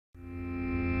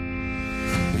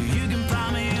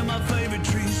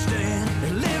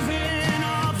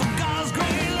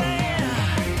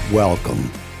Welcome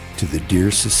to the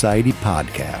Deer Society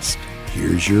podcast.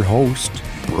 Here's your host,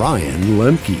 Brian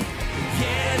Lemke.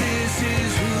 Yeah, this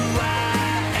is who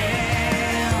I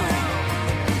am.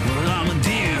 Well, I'm a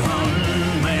deer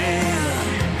hunting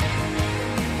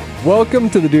man. Welcome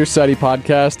to the Deer Society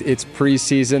podcast. It's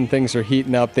preseason. Things are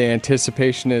heating up. The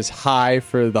anticipation is high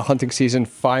for the hunting season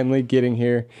finally getting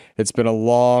here. It's been a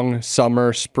long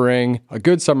summer, spring, a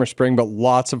good summer, spring, but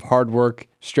lots of hard work,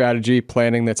 strategy,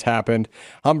 planning that's happened.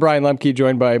 I'm Brian Lemke,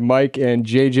 joined by Mike and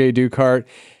JJ Dukart.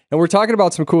 And we're talking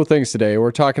about some cool things today.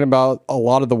 We're talking about a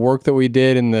lot of the work that we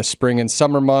did in the spring and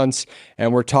summer months,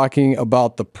 and we're talking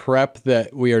about the prep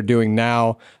that we are doing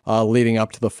now leading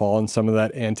up to the fall and some of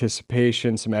that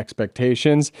anticipation, some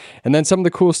expectations, and then some of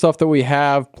the cool stuff that we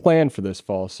have planned for this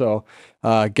fall. So,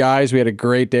 guys, we had a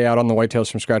great day out on the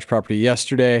Whitetails from Scratch property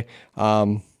yesterday.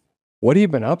 What have you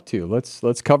been up to?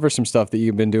 Let's cover some stuff that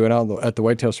you've been doing out at the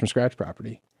Whitetails from Scratch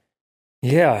property.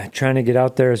 Yeah, trying to get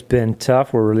out there has been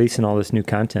tough. We're releasing all this new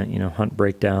content, hunt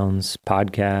breakdowns,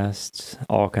 podcasts,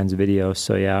 all kinds of videos.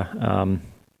 So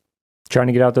trying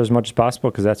to get out there as much as possible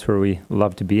because that's where we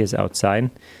love to be, is outside,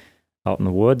 out in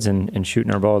the woods and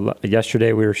shooting our bow.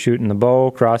 Yesterday we were shooting the bow,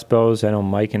 crossbows. I know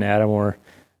Mike and Adam were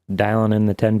dialing in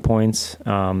the 10 points.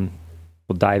 We'll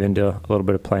dive into a little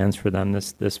bit of plans for them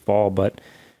this fall, but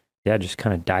yeah, just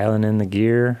kind of dialing in the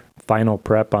gear, final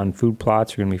prep on food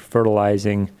plots. We're going to be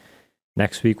fertilizing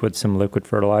next week with some liquid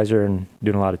fertilizer and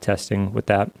doing a lot of testing with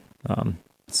that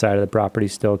side of the property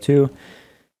still too.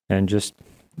 And just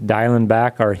dialing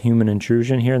back our human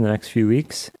intrusion here in the next few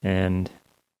weeks and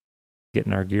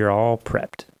getting our gear all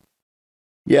prepped.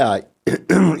 Yeah,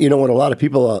 what a lot of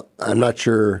people, I'm not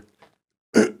sure,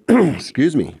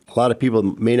 excuse me, a lot of people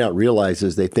may not realize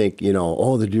is they think,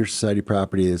 the Deer Society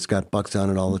property, it's got bucks on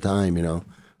it all the time,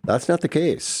 That's not the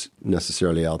case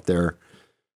necessarily out there.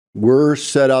 We're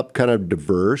set up kind of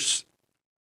diverse,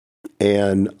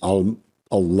 and a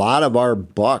lot of our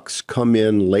bucks come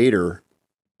in later,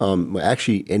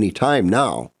 actually any time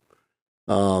now,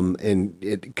 and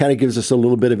it kind of gives us a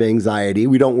little bit of anxiety.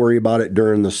 We don't worry about it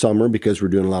during the summer because we're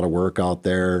doing a lot of work out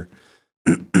there.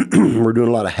 We're doing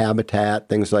a lot of habitat,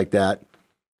 things like that,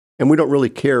 and we don't really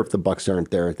care if the bucks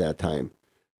aren't there at that time.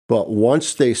 But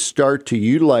once they start to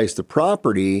utilize the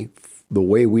property the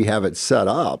way we have it set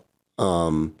up,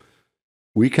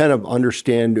 we kind of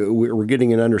understand, we're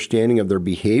getting an understanding of their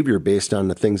behavior based on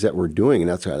the things that we're doing. And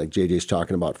that's why, like JJ's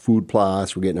talking about food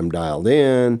plots, we're getting them dialed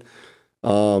in.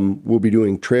 We'll be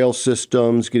doing trail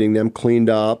systems, getting them cleaned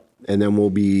up. And then we'll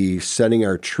be setting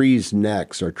our trees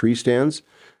next, our tree stands,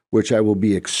 which I will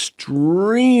be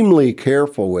extremely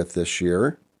careful with this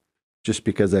year, just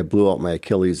because I blew out my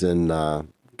Achilles and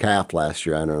calf last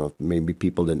year. I don't know, maybe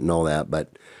people didn't know that,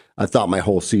 but I thought my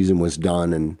whole season was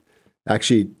done. And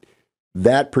actually,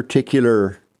 that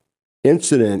particular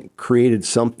incident created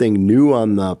something new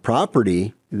on the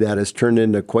property that has turned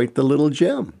into quite the little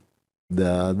gem,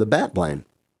 the bat blind.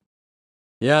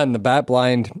 Yeah, and the bat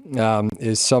blind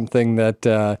is something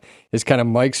that is kind of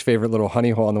Mike's favorite little honey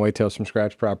hole on the Whitetails from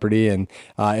Scratch property. And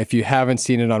if you haven't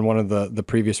seen it on one of the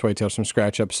previous Whitetails from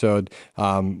Scratch episode,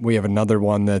 we have another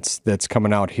one that's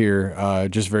coming out here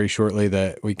just very shortly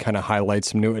that we kind of highlight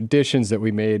some new additions that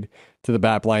we made to the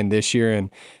bat blind this year. And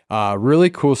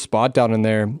really cool spot down in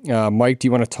there. Mike, do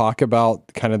you want to talk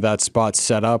about kind of that spot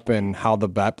setup and how the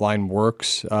bat blind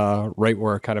works right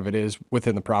where kind of it is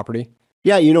within the property?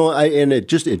 Yeah, it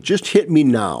just hit me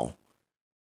now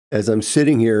as I'm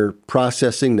sitting here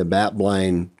processing the bat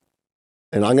blind,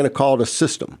 and I'm going to call it a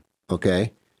system,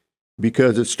 okay?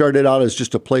 Because it started out as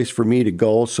just a place for me to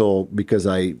go, so because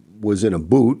I was in a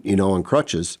boot, on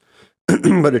crutches,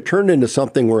 but it turned into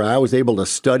something where I was able to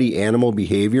study animal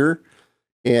behavior,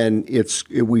 and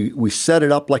we set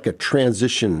it up like a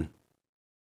transition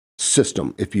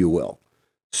system, if you will.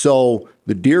 So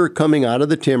the deer coming out of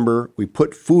the timber, we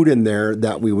put food in there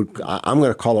that I'm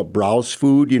going to call it browse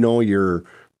food, your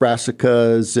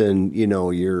brassicas and,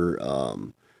 your,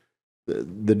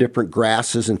 the different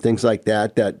grasses and things like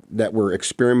that we're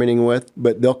experimenting with.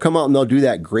 But they'll come out and they'll do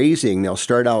that grazing. They'll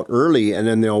start out early and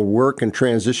then they'll work and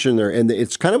transition there. And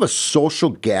it's kind of a social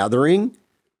gathering,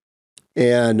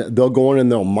 and they'll go in and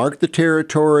they'll mark the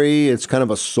territory. It's kind of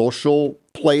a social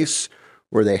place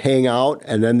where they hang out,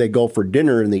 and then they go for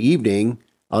dinner in the evening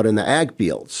out in the ag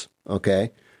fields, okay?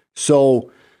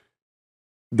 So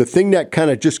the thing that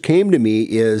kind of just came to me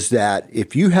is that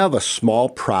if you have a small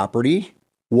property,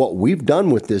 what we've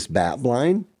done with this bat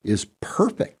blind is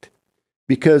perfect,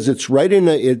 because it's right in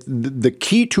the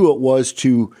key to it was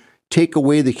to take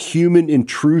away the human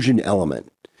intrusion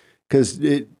element, because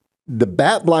the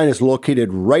bat blind is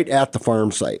located right at the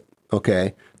farm site.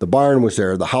 Okay. The barn was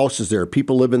there. The house is there.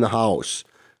 People live in the house.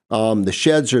 The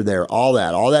sheds are there. All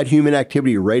that human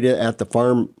activity right at the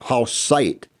farmhouse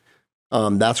site.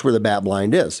 That's where the bat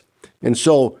blind is. And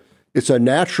so it's a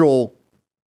natural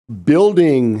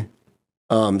building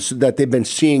so that they've been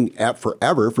seeing at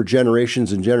forever, for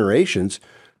generations and generations.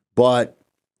 But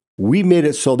we made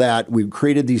it so that we've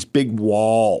created these big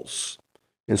walls.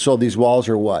 And so these walls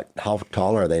are what? How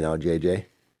tall are they now, JJ?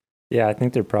 Yeah, I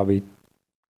think they're probably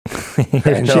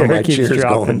I know, my keeps chair's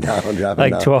dropping, dropping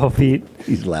like down. 12 feet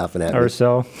He's laughing at or me.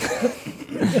 so.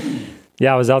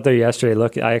 Yeah, I was out there yesterday.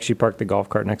 Look, I actually parked the golf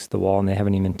cart next to the wall, and they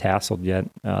haven't even tasseled yet.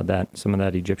 Some of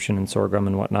that Egyptian and sorghum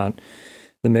and whatnot.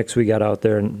 The mix we got out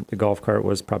there, and the golf cart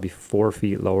was probably 4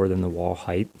 feet lower than the wall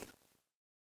height,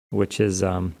 which is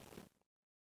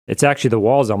it's actually, the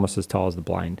wall is almost as tall as the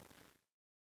blind.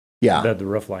 Yeah. The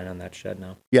roof line on that shed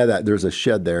now. Yeah, there's a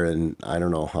shed there, and I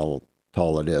don't know how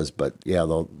tall it is, but yeah,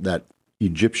 that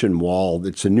Egyptian wall,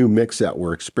 it's a new mix that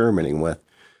we're experimenting with.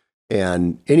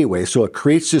 And anyway, so it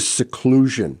creates this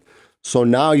seclusion. So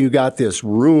now you got this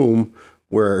room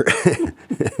where,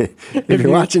 if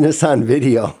you're watching this on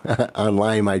video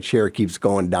online, my chair keeps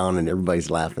going down and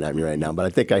everybody's laughing at me right now, but I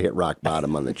think I hit rock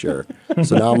bottom on the chair.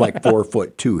 So now I'm like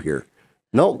 4'2" here.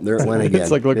 Nope, there it went again.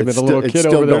 It's like looking at the still- little it's kid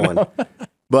still over there going. now.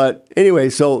 But anyway,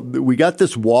 so we got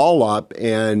this wall up,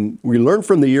 and we learned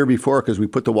from the year before, because we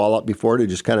put the wall up before to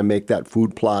just kind of make that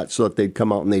food plot so that they'd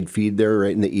come out and they'd feed there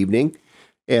right in the evening.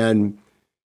 And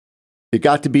it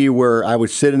got to be where I would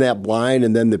sit in that blind,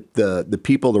 and then the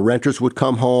people, the renters would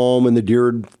come home, and the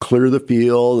deer would clear the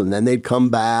field, and then they'd come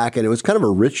back, and it was kind of a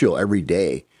ritual every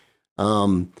day.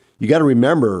 You got to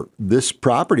remember, this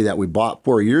property that we bought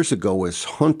 4 years ago was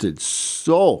hunted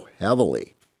so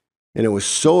heavily. And it was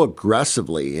so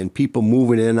aggressively, and people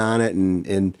moving in on it.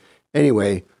 And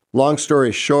anyway, long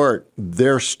story short,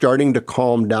 they're starting to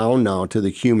calm down now to the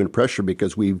human pressure,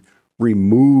 because we've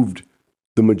removed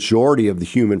the majority of the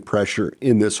human pressure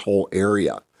in this whole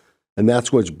area. And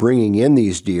that's what's bringing in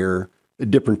these deer at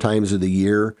different times of the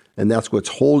year. And that's what's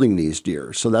holding these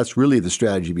deer. So that's really the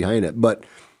strategy behind it. But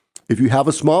if you have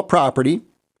a small property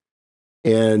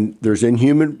and there's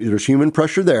human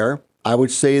pressure there, I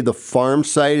would say the farm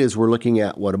site is, we're looking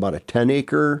at about a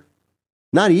 10-acre,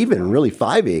 not even really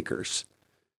 5 acres.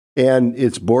 And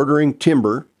it's bordering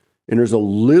timber, and there's a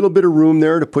little bit of room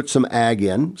there to put some ag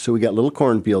in. So we got little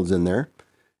cornfields in there.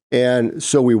 And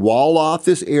so we wall off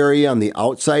this area on the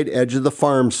outside edge of the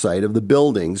farm site of the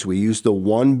buildings. We use the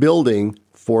one building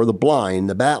for the blind,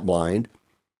 the bat blind.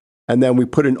 And then we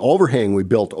put an overhang we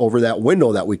built over that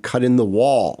window that we cut in the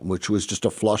wall, which was just a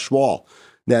flush wall.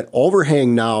 That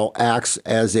overhang now acts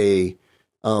as a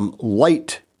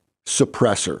light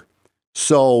suppressor.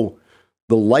 So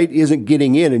the light isn't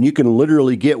getting in, and you can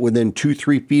literally get within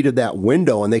 2-3 feet of that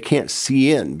window, and they can't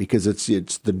see in because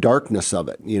it's the darkness of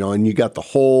it, and you got the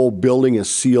whole building is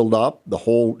sealed up, the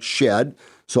whole shed.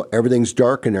 So everything's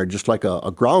dark in there, just like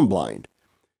a ground blind.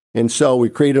 And so we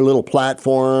created a little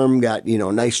platform, got,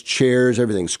 nice chairs,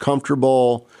 everything's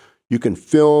comfortable. You can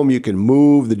film, you can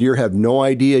move. The deer have no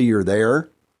idea you're there.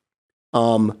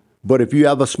 But if you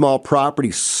have a small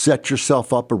property, set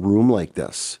yourself up a room like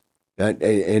this.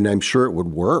 And I'm sure it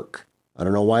would work. I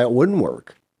don't know why it wouldn't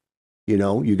work.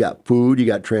 You got food, you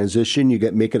got transition,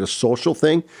 make it a social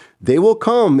thing. They will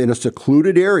come in a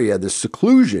secluded area. The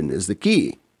seclusion is the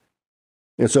key.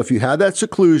 And so if you have that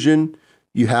seclusion,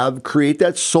 create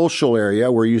that social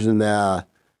area. We're using the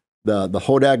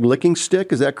Hodag licking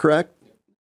stick. Is that correct?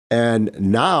 And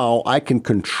now I can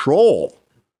control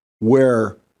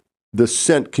where the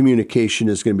scent communication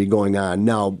is going to be going on.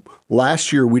 Now,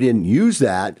 last year we didn't use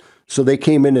that, so they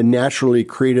came in and naturally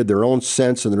created their own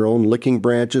scents and their own licking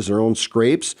branches, their own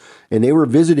scrapes, and they were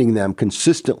visiting them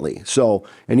consistently. So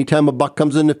anytime a buck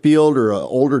comes in the field or an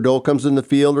older doe comes in the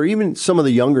field, or even some of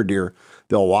the younger deer,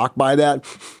 they'll walk by that,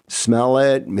 smell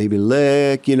it, maybe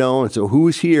lick, and so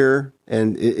who's here?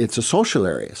 And it's a social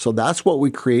area. So that's what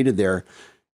we created there.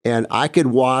 And I could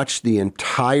watch the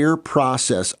entire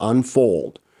process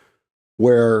unfold,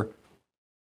 where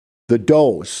the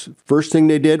does, first thing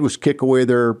they did was kick away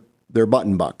their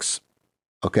button bucks.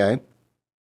 Okay?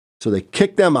 So they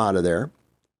kicked them out of there.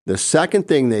 The second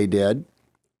thing they did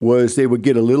was they would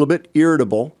get a little bit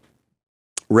irritable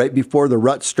right before the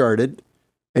rut started,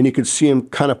 and you could see them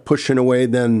kind of pushing away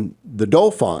then the doe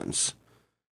fawns.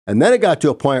 And then it got to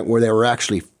a point where they were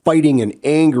actually fighting and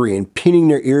angry and pinning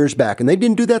their ears back. And they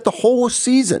didn't do that the whole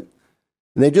season.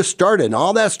 And they just started, and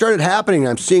all that started happening.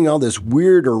 I'm seeing all this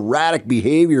weird, erratic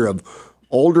behavior of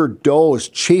older does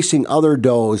chasing other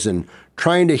does and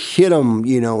trying to hit them,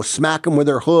 smack them with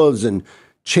their hooves. And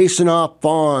chasing off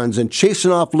fawns and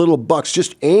chasing off little bucks,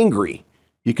 just angry.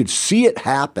 You could see it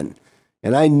happen.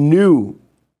 And I knew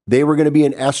they were going to be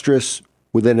in estrus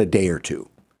within a day or two.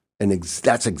 And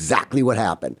that's exactly what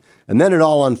happened. And then it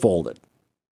all unfolded,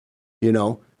 you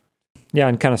know? Yeah,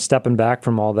 and kind of stepping back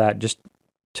from all that, just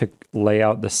to lay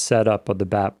out the setup of the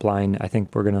bat blind, I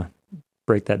think we're going to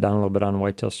break that down a little bit on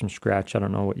Whitetails from Scratch. I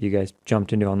don't know what you guys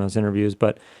jumped into on those interviews,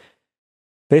 but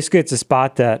basically it's a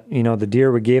spot that, you know, the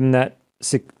deer, we gave them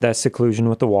that seclusion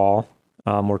with the wall.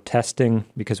 We're testing,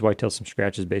 because Whitetails from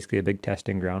Scratch is basically a big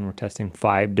testing ground. We're testing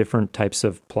 5 different types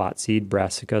of plot seed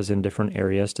brassicas in different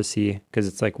areas to see, because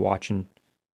it's like watching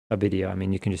a video. I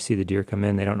mean, you can just see the deer come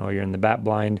in. They don't know you're in the bat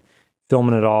blind,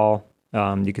 filming it all.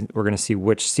 We're going to see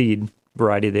which seed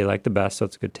variety they like the best, so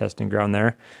it's a good testing ground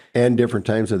there. And different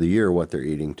times of the year, what they're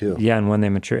eating too. Yeah, and when they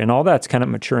mature. And all that's kind of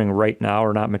maturing right now,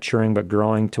 or not maturing, but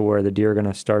growing to where the deer are going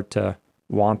to start to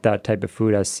want that type of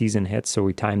food as season hits, so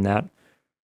we time that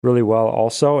really well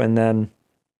also. And then,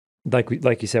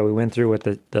 like you said, we went through with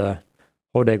the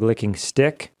Hodag licking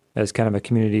stick as kind of a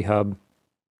community hub,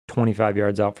 25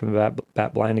 yards out from the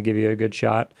bat blind to give you a good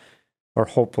shot, or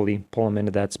hopefully pull them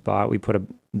into that spot. We put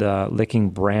the licking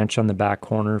branch on the back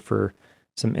corner for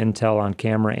some intel on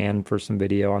camera and for some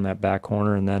video on that back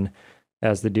corner. And then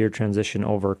as the deer transition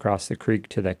over across the creek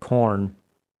to the corn,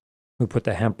 we put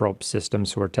the hemp rope system.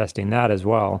 So we're testing that as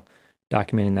well,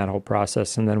 documenting that whole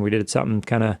process. And then we did something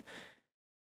kind of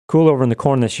cool over in the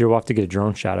corn this year. We'll have to get a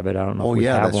drone shot of it. I don't know if we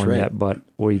have one yet, but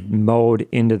we mowed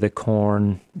into the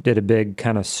corn, did a big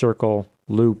kind of circle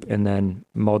loop, and then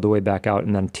mowed the way back out,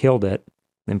 and then tilled it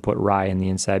and put rye in the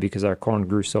inside, because our corn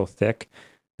grew so thick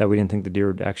that we didn't think the deer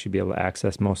would actually be able to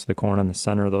access most of the corn on the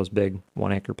center of those big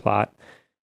 1 acre plot.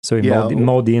 So we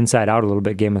mowed the inside out a little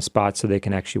bit, gave them a spot so they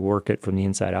can actually work it from the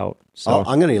inside out. So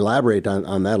I'm going to elaborate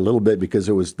on that a little bit, because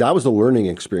that was a learning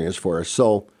experience for us.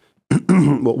 So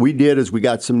what we did is we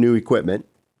got some new equipment,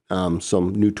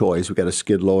 some new toys. We got a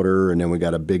skid loader, and then we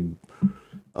got a big,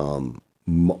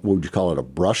 what would you call it, a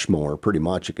brush mower, pretty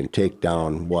much. It can take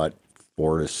down,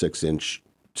 4 to 6 inch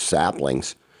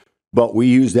saplings. But we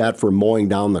use that for mowing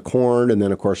down the corn, and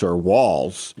then, of course, our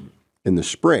walls in the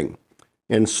spring.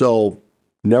 And so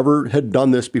never had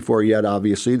done this before yet,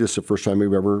 obviously. This is the first time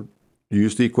we've ever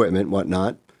used the equipment and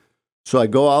whatnot. So I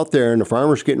go out there, and the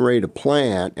farmer's getting ready to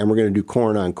plant, and we're going to do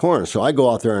corn on corn. So I go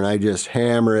out there, and I just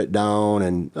hammer it down,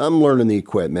 and I'm learning the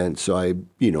equipment. So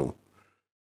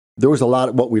there was a lot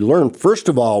of what we learned. First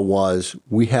of all was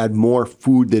we had more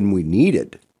food than we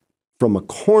needed from a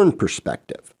corn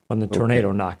perspective. when the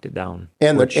tornado knocked it down.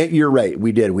 And you're right,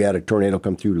 we did. We had a tornado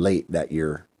come through late that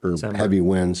year, or December. Heavy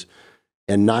winds,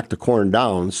 and knocked the corn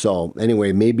down. So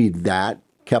anyway, maybe that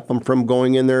kept them from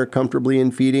going in there comfortably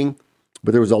and feeding.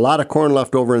 But there was a lot of corn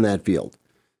left over in that field.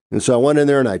 And so I went in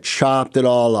there and I chopped it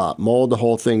all up, mowed the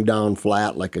whole thing down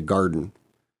flat like a garden.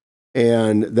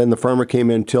 And then the farmer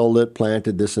came in, tilled it,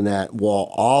 planted this and that.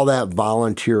 Well, all that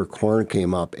volunteer corn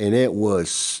came up, and it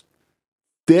was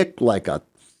thick like a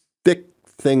thick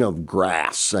thing of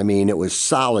grass. I mean, it was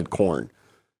solid corn.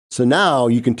 So now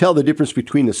you can tell the difference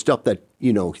between the stuff that,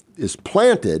 is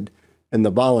planted and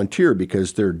the volunteer,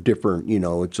 because they're different.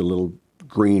 It's a little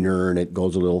greener and it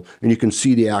goes a little, and you can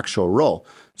see the actual row.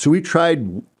 So we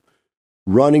tried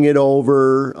running it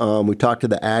over. We talked to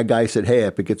the ag guy, said, hey,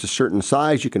 if it gets a certain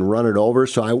size, you can run it over.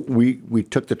 So we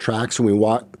took the tracks and we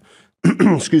walked,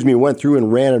 went through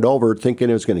and ran it over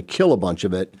thinking it was going to kill a bunch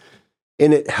of it.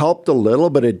 And it helped a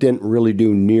little, but it didn't really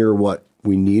do near what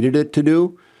we needed it to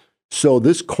do. So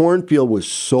this cornfield was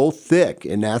so thick,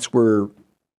 and that's where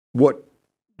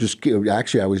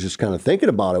actually I was just kind of thinking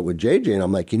about it with JJ, and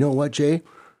I'm like, you know what, Jay?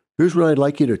 Here's what I'd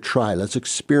like you to try. Let's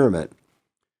experiment.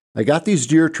 I got these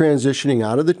deer transitioning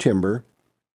out of the timber.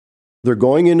 They're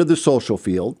going into the social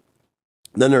field.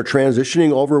 Then they're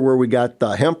transitioning over where we got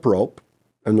the hemp rope,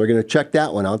 and they're going to check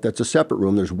that one out. That's a separate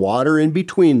room. There's water in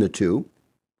between the two.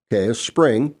 Okay, a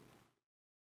spring.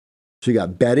 So you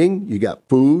got bedding, you got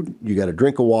food, you got a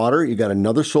drink of water, you got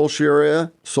another social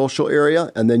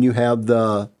area, and then you have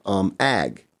the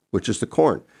ag, which is the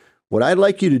corn. What I'd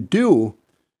like you to do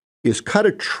is cut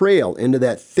a trail into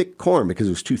that thick corn, because it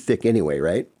was too thick anyway,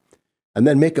 right? And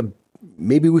then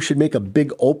maybe we should make a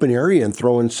big open area and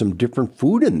throw in some different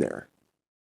food in there.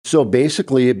 So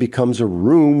basically it becomes a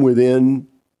room within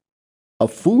a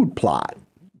food plot,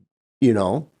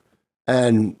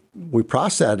 and we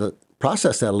processed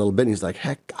that a little bit. And he's like,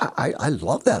 heck, I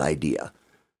love that idea.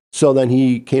 So then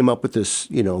he came up with this,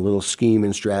 little scheme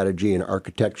and strategy and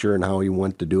architecture and how he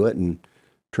wanted to do it, and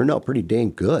turned out pretty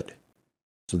dang good.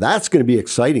 So that's going to be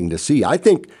exciting to see. I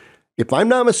think if I'm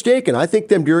not mistaken, I think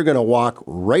them deer are going to walk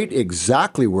right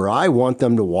exactly where I want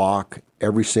them to walk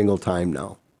every single time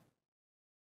now.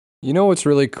 You know what's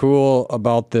really cool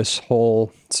about this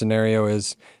whole scenario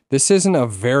is this isn't a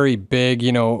very big,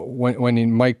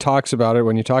 when Mike talks about it,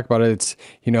 when you talk about it, it's,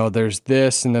 there's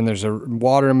this and then there's a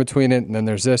water in between it and then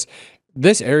there's this.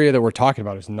 This area that we're talking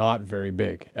about is not very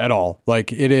big at all.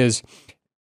 Like it is,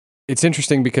 it's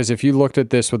interesting because if you looked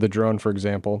at this with a drone, for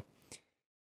example,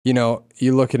 you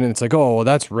look at it and it's like, oh, well,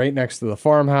 that's right next to the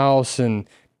farmhouse and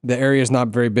the area is not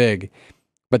very big.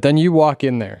 But then you walk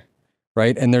in there,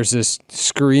 right? And there's this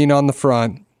screen on the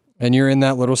front and you're in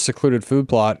that little secluded food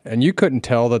plot and you couldn't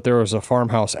tell that there was a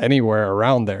farmhouse anywhere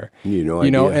around there.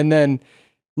 Idea. And then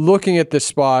looking at this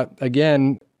spot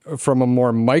again, from a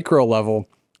more micro level,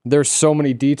 there's so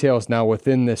many details now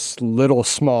within this little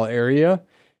small area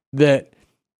that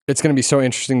it's going to be so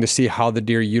interesting to see how the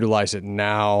deer utilize it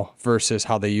now versus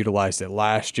how they utilized it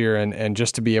last year. And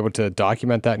just to be able to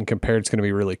document that and compare, it's going to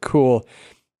be really cool.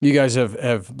 You guys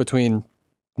have between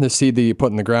the seed that you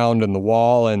put in the ground and the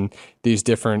wall and these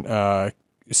different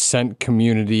scent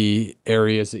community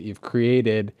areas that you've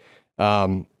created,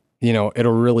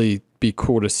 it'll really be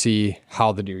cool to see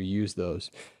how the deer use those.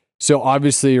 So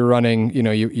obviously you're running,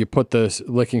 you put the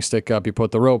licking stick up, you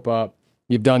put the rope up,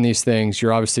 you've done these things,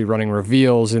 you're obviously running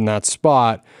reveals in that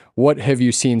spot. What have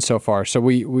you seen so far? So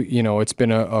we it's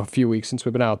been a few weeks since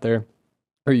we've been out there,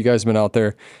 or you guys have been out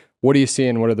there. What are you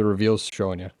seeing? What are the reveals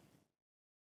showing you?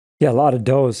 Yeah, a lot of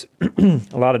does, a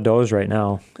lot of does right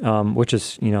now, which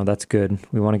is, that's good.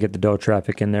 We want to get the doe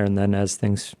traffic in there. And then as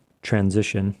things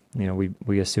transition,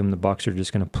 we assume the bucks are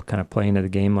just going to kind of play into the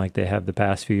game like they have the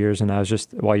past few years. And I was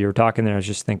just, while you were talking there, I was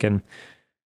just thinking,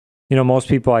 most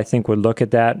people I think would look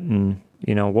at that and,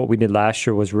 what we did last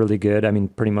year was really good. I mean,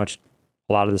 pretty much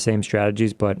a lot of the same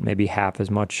strategies, but maybe half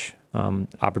as much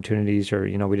opportunities, or,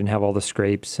 we didn't have all the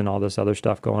scrapes and all this other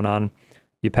stuff going on.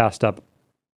 You passed up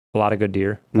a lot of good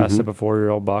deer. Passed up a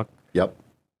 4-year-old buck. Yep.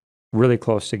 Really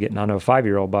close to getting onto a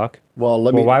 5-year-old buck. Well,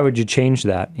 why would you change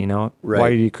that? Right. Why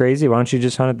are you crazy? Why don't you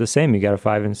just hunt it the same? You got a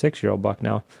 5 and 6-year-old buck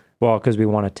now. Well, because we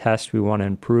want to test, we want to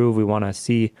improve, we want to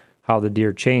see how the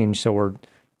deer change. So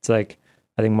it's like,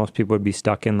 I think most people would be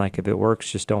stuck in like, if it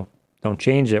works, just don't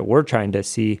change it. We're trying to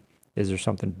see, is there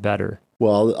something better?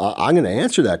 Well, I'm going to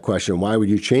answer that question. Why would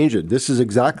you change it? This is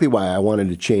exactly why I wanted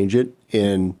to change it.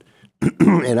 And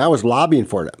I was lobbying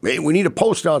for it. Hey, we need a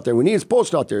post out there. We need a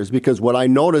post out there. Is because what I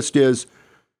noticed is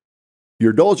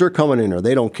your does are coming in there.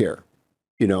 They don't care.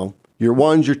 Your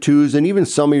 1s, your 2s, and even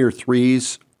some of your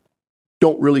 3s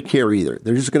don't really care either.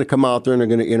 They're just going to come out there and they're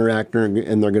going to interact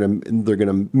and they're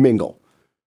going to mingle.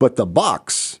 But the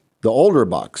bucks, the older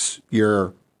bucks,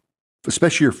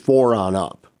 especially your 4 on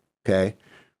up. Okay,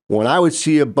 when I would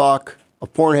see a buck, a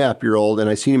 4.5-year-old, and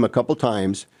I seen him a couple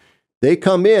times. They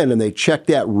come in and they check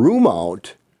that room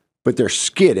out, but they're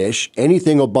skittish.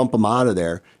 Anything will bump them out of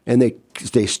there, and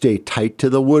they stay tight to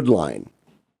the wood line.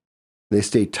 They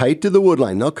stay tight to the wood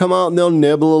line. They'll come out and they'll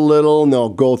nibble a little, and they'll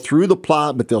go through the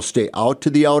plot, but they'll stay out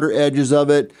to the outer edges of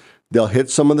it. They'll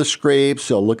hit some of the scrapes.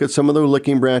 They'll look at some of the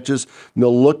licking branches. And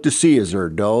they'll look to see, is there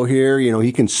a doe here?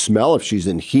 He can smell if she's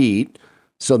in heat,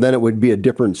 so then it would be a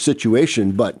different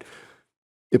situation, but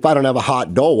if I don't have a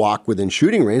hot doe walk within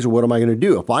shooting range, what am I going to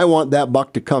do? If I want that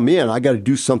buck to come in, I got to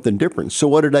do something different. So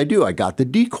what did I do? I got the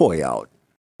decoy out.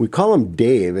 We call him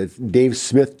Dave. It's Dave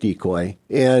Smith decoy.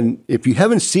 And if you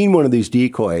haven't seen one of these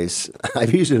decoys,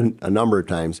 I've used it a number of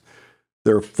times.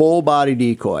 They're a full body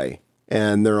decoy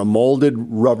and they're a molded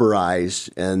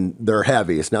rubberized and they're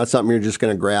heavy. It's not something you're just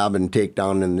going to grab and take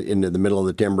down into the middle of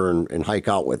the timber and hike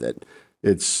out with it.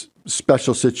 It's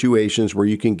special situations where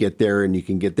you can get there and you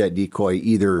can get that decoy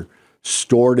either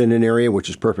stored in an area, which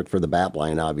is perfect for the bat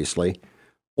blind, obviously,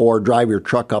 or drive your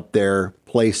truck up there,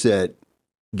 place it,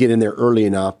 get in there early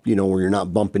enough, where you're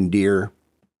not bumping deer.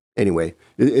 Anyway,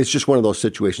 it's just one of those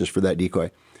situations for that decoy.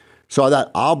 So I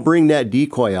thought I'll bring that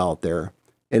decoy out there,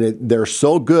 and they're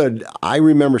so good. I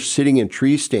remember sitting in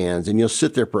tree stands, and you'll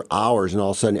sit there for hours, and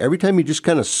all of a sudden, every time you just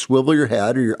kind of swivel your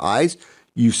head or your eyes,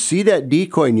 you see that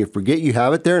decoy and you forget you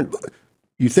have it there and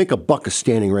you think a buck is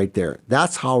standing right there.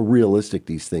 That's how realistic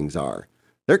these things are.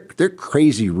 They're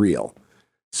crazy real.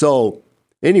 So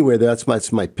anyway, that's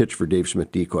my pitch for Dave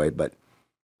Smith decoy. But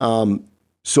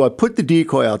so I put the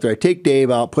decoy out there. I take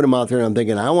Dave out, put him out there, and I'm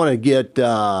thinking I want to get,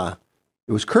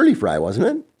 it was Curly Fry, wasn't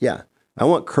it? Yeah. I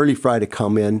want Curly Fry to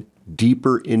come in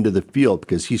deeper into the field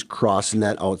because he's crossing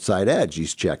that outside edge.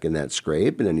 He's checking that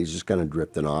scrape and then he's just kind of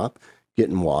drifting off,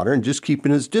 getting water and just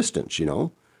keeping his distance,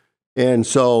 And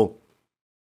so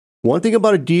One thing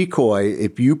about a decoy,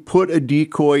 if you put a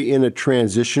decoy in a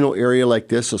transitional area like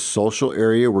this, a social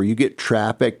area where you get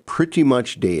traffic pretty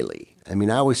much daily. I mean,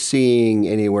 I was seeing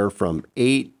anywhere from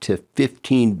 8 to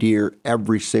 15 deer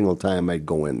every single time I'd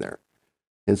go in there.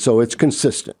 And so it's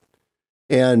consistent.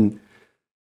 And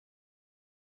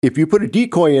if you put a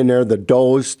decoy in there, the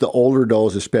does, the older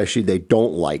does especially, they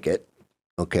don't like it,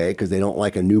 okay, because they don't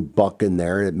like a new buck in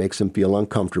there. It makes them feel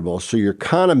uncomfortable. So you're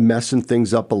kind of messing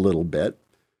things up a little bit.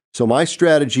 So my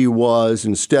strategy was,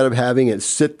 instead of having it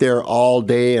sit there all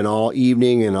day and all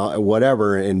evening and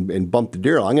whatever and bump the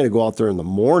deer, I'm going to go out there in the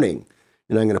morning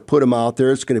and I'm going to put them out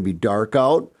there. It's going to be dark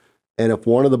out. And if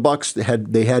one of the bucks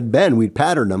had been, we'd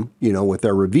pattern them, with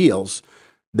our reveals,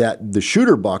 that the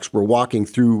shooter bucks were walking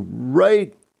through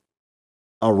right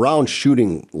around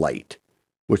shooting light,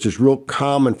 which is real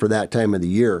common for that time of the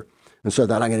year. And so I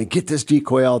thought, I'm going to get this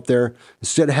decoy out there.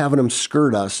 Instead of having them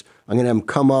skirt us, I'm going to have them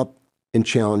come up and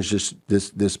challenge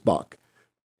this buck.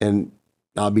 And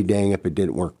I'll be dang if it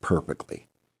didn't work perfectly.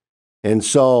 And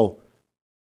so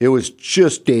it was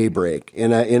just daybreak.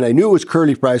 And I knew it was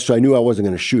curly fry, so I knew I wasn't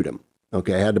going to shoot him.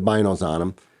 Okay, I had the binos on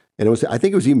him. And I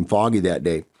think it was even foggy that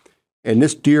day. And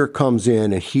this deer comes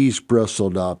in and he's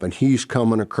bristled up and he's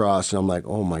coming across. And I'm like,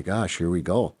 oh my gosh, here we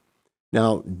go.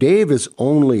 Now, Dave is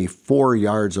only 4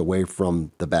 yards away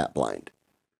from the bat blind,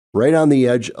 right on the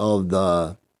edge of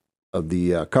the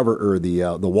cover, or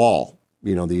the wall,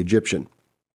 the Egyptian.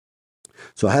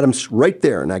 So I had him right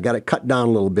there, and I got it cut down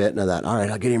a little bit, and I thought, all right,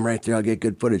 I'll get him right there. I'll get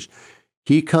good footage.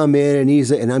 He come in,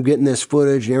 and I'm getting this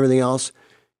footage and everything else.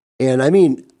 And I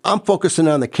mean, I'm focusing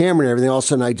on the camera and everything. All of a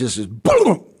sudden, I just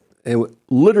boom, and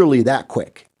literally that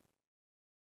quick.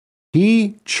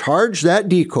 He charged that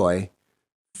decoy,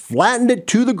 flattened it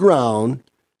to the ground,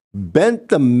 bent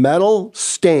the metal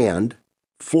stand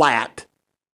flat,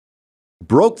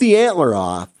 broke the antler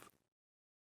off,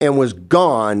 and was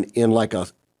gone in like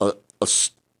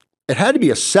it had to be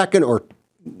a second or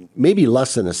maybe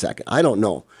less than a second. I don't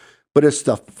know. But it's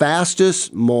the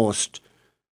fastest, most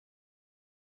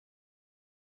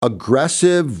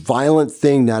aggressive, violent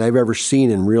thing that I've ever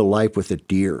seen in real life with a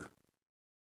deer.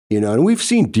 And we've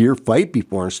seen deer fight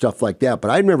before and stuff like that, but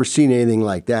I've never seen anything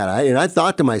like that. I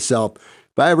thought to myself,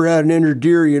 if I ever had an injured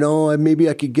deer, maybe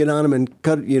I could get on him and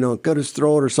cut his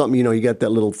throat or something. You got that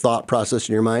little thought process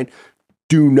in your mind.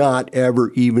 Do not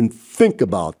ever even think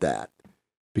about that,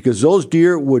 because those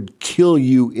deer would kill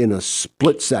you in a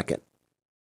split second.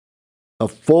 A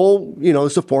full,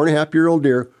 it's a 4.5-year-old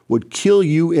deer, would kill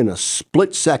you in a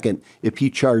split second if he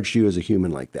charged you as a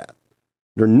human like that.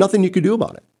 There's nothing you could do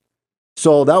about it.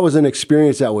 So that was an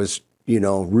experience that was,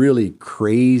 really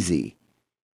crazy.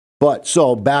 But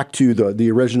so back to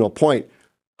the original point,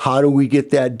 how do we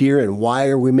get that deer and why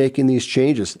are we making these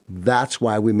changes? That's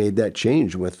why we made that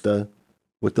change with the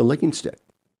licking stick.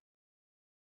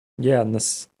 Yeah, and the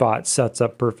spot sets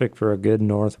up perfect for a good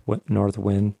north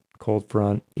wind, cold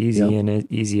front, easy in,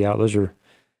 easy out. Those are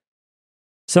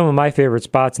some of my favorite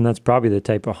spots, and that's probably the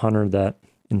type of hunter that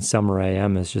in summer I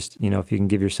am, is just, if you can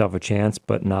give yourself a chance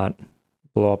but not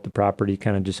blow up the property,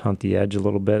 kind of just hunt the edge a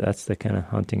little bit. That's the kind of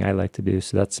hunting I like to do.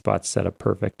 So that spot's set up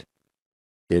perfect.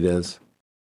 It is.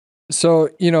 So,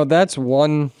 that's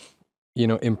one,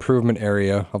 improvement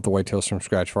area of the Whitetails from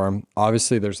Scratch Farm.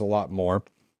 Obviously, there's a lot more.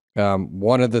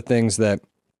 One of the things that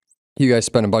you guys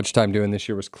spent a bunch of time doing this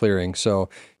year was clearing. So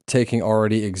taking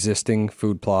already existing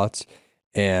food plots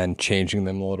and changing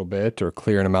them a little bit, or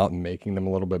clearing them out and making them a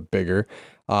little bit bigger.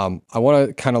 I want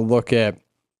to kind of look at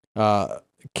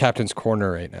Captain's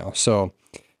Corner right now. So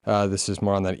this is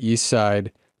more on that east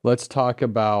side. Let's talk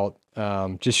about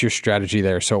just your strategy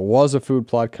there. So it was a food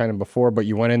plot kind of before, but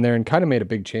you went in there and kind of made a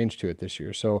big change to it this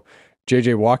year. So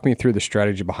JJ, walk me through the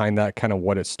strategy behind that, kind of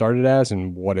what it started as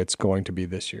and what it's going to be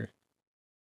this year.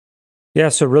 Yeah,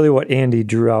 so really what Andy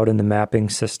drew out in the mapping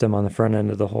system on the front end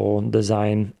of the whole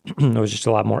design, there was just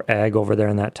a lot more ag over there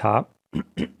in that top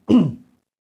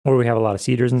where we have a lot of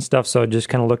cedars and stuff. So just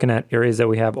kind of looking at areas that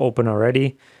we have open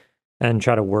already and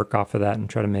try to work off of that and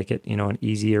try to make it, an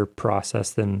easier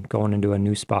process than going into a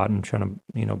new spot and trying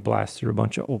to, blast through a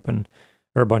bunch of open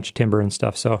or a bunch of timber and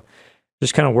stuff. So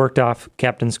just kind of worked off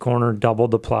Captain's Corner, doubled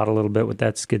the plot a little bit with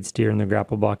that skid steer and the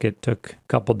grapple bucket. Took a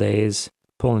couple days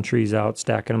pulling trees out,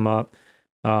 stacking them up,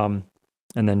 and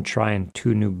then trying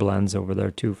 2 new blends over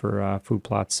there too for food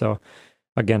plots. So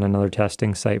again, another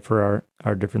testing site for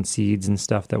our different seeds and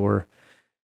stuff that we're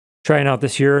trying out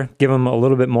this year. Give them a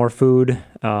little bit more food,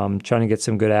 trying to get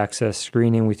some good access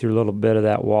screening. We threw a little bit of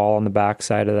that wall on the back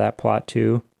side of that plot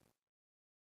too.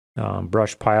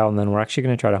 Brush pile, and then we're actually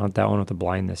going to try to hunt that one with a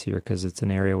blind this year because it's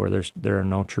an area where there are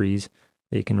no trees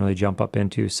that you can really jump up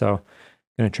into. So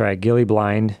Going to try a ghillie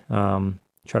blind,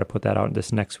 try to put that out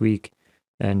this next week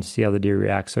and see how the deer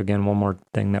react. So again, one more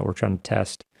thing that we're trying to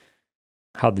test,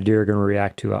 how the deer are going to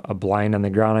react to a blind on the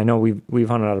ground. I know we've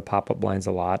hunted out of pop-up blinds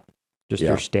a lot, just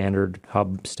your standard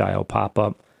hub style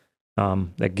pop-up.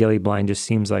 That ghillie blind just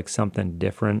seems like something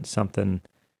different, something.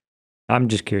 I'm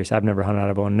just curious. I've never hunted out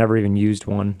of one, never even used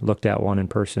one, looked at one in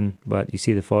person, but you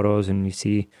see the photos and you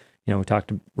see, we talked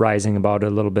to Rising about it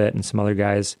a little bit and some other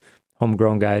guys,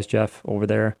 homegrown guys, Jeff over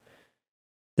there.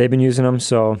 They've been using them.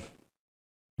 So,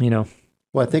 well,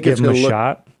 I think give it's them going a to look.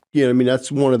 shot. Yeah, I mean,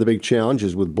 that's one of the big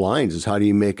challenges with blinds is how do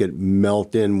you make it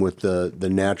melt in with the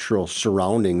natural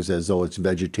surroundings as though it's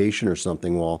vegetation or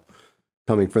something. Well,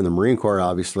 coming from the Marine Corps,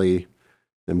 obviously,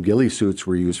 them ghillie suits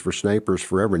were used for snipers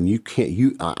forever. And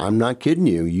I'm not kidding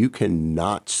you, you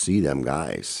cannot see them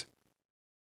guys.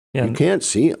 Yeah, you can't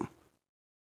see them.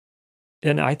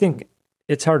 And I think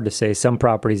it's hard to say. Some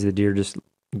properties, the deer just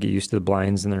get used to the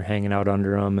blinds and they're hanging out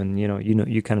under them. And,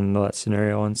 you kind of know that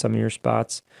scenario in some of your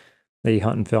spots that you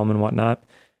hunt and film and whatnot.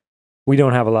 We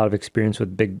don't have a lot of experience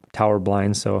with big tower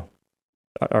blinds, so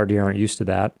our deer aren't used to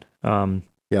that.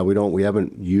 Yeah, we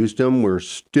haven't used them. We're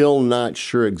still not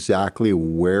sure exactly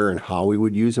where and how we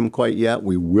would use them quite yet.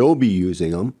 We will be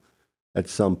using them at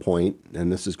some point,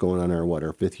 and this is going on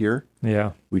our fifth year.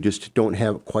 Yeah. We just don't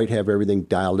quite have everything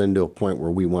dialed into a point where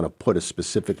we want to put a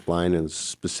specific blind in a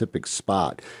specific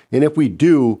spot. And if we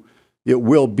do, it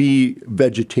will be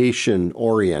vegetation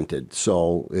oriented.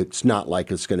 So it's not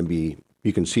like it's going to be,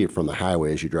 you can see it from the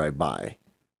highway as you drive by.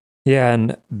 Yeah,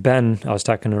 and Ben, I was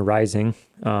talking to Rising,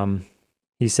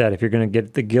 he said if you're going to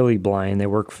get the ghillie blind, they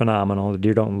work phenomenal. The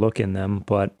deer don't look in them,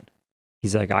 but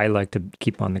he's like, I like to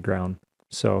keep on the ground.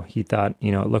 So he thought,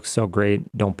 it looks so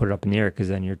great, don't put it up in the air because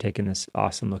then you're taking this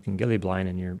awesome looking ghillie blind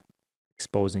and you're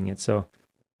exposing it. So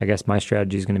I guess my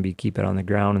strategy is going to be keep it on the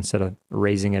ground instead of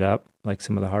raising it up like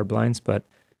some of the hard blinds. But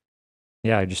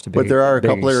yeah, just a big. But there are a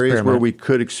couple areas where experiment. we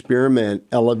could experiment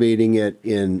elevating it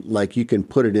in, like you can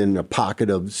put it in a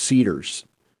pocket of cedars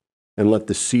and let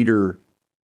the cedar,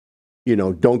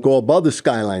 don't go above the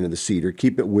skyline of the cedar,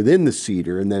 keep it within the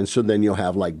cedar. And then you'll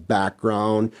have like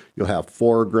background, you'll have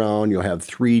foreground, you'll have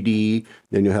 3D,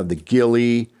 then you'll have the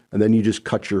ghillie, and then you just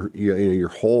cut your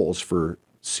holes for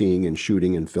seeing and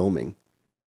shooting and filming.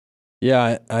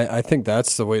 Yeah, I think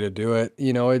that's the way to do it.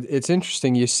 It's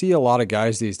interesting. You see a lot of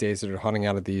guys these days that are hunting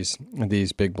out of these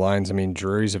big blinds. I mean,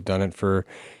 Drury's have done it for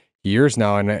years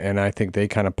now, and I think they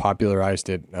kind of popularized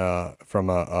it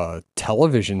from a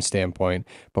television standpoint,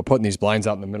 but putting these blinds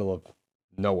out in the middle of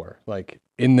nowhere, like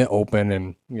in the open,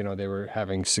 and they were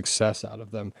having success out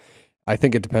of them. I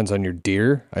think it depends on your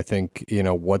deer. I think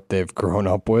what they've grown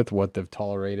up with, what they've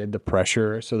tolerated, the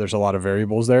pressure. So there's a lot of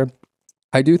variables there.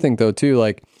 I do think though too,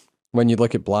 like when you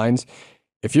look at blinds,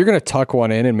 if you're going to tuck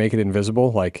one in and make it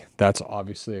invisible, like that's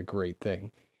obviously a great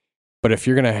thing. But if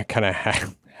you're going to kind of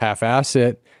half-ass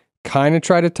it, kind of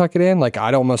try to tuck it in, like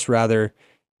I'd almost rather,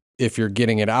 if you're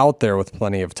getting it out there with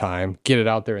plenty of time, get it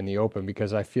out there in the open,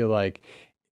 because I feel like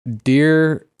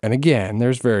deer, and again,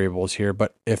 there's variables here,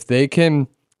 but if they can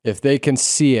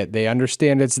see it, they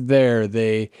understand it's there,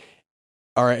 they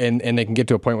are, and they can get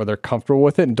to a point where they're comfortable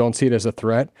with it and don't see it as a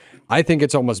threat. I think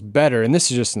it's almost better, and this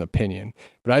is just an opinion,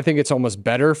 but I think it's almost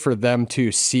better for them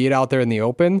to see it out there in the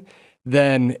open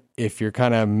than if you're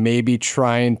kind of maybe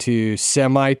trying to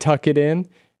semi tuck it in,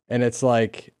 and it's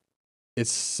like,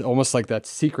 it's almost like that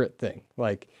secret thing.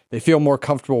 Like they feel more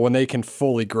comfortable when they can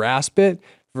fully grasp it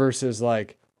versus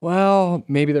like, well,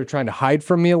 maybe they're trying to hide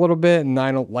from me a little bit and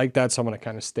I don't like that, so I'm going to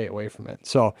kind of stay away from it.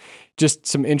 So just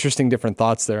some interesting different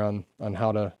thoughts there on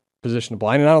how to position a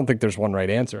blind. And I don't think there's one right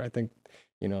answer. I think,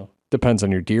 depends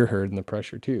on your deer herd and the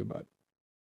pressure too, but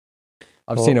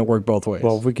I've seen it work both ways.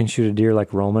 Well, if we can shoot a deer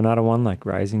like Roman out of one, like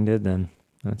Rising did, then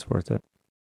that's worth it.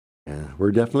 Yeah,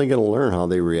 we're definitely going to learn how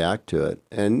they react to it.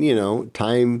 And,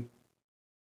 time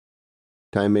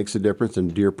makes a difference,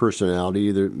 and deer personality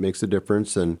either makes a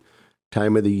difference, and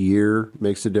time of the year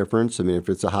makes a difference. I mean, if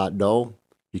it's a hot doe,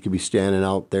 you could be standing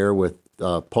out there with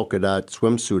a polka dot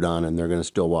swimsuit on, and they're going to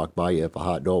still walk by you if a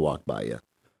hot doe walk by you.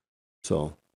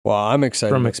 So, well, I'm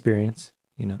excited from experience.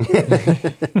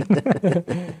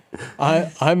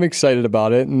 I'm excited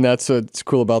about it, and that's what's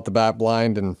cool about the bat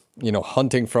blind and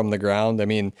hunting from the ground. I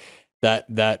mean,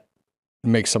 that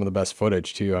makes some of the best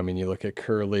footage too. I mean, you look at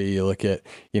Curly, you look at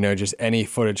just any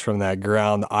footage from that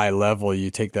ground eye level.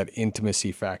 You take that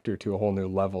intimacy factor to a whole new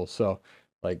level. So,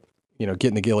 like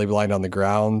getting the ghillie blind on the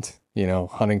ground,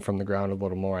 hunting from the ground a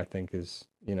little more, I think is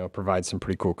provides some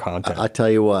pretty cool content. I tell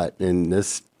you what, and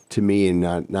this to me, and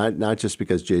not just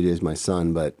because JJ is my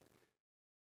son, but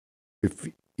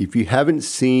if you haven't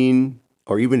seen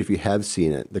or even if you have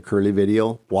seen it, the Curly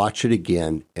video, watch it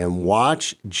again and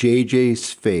watch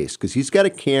JJ's face, because he's got a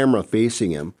camera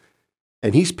facing him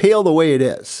and he's pale the way it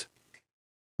is.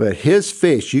 But his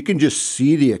face, you can just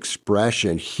see the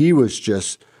expression.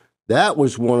 That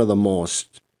was one of the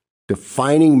most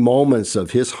defining moments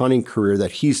of his hunting career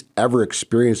that he's ever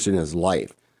experienced in his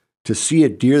life. To see a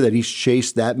deer that he's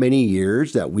chased that many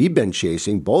years, that we've been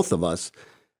chasing, both of us,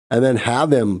 and then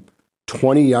have him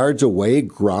 20 yards away,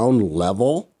 ground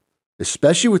level,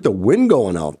 especially with the wind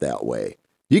going out that way.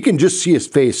 You can just see his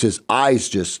face, his eyes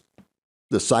just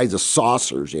the size of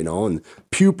saucers, and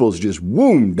pupils just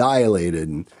dilated.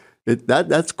 And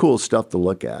that's cool stuff to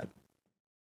look at.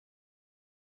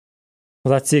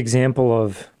 Well, that's the example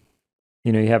of,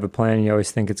 you have a plan and you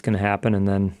always think it's going to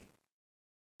happen,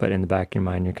 but in the back of your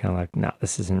mind, you're kind of like, no,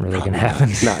 this isn't really going to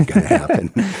happen. It's not going to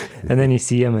happen. And then you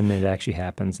see them and it actually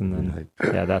happens. And then,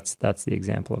 that's the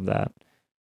example of that.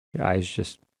 Your eyes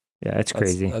just, it's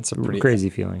crazy. That's a pretty crazy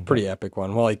feeling. Pretty epic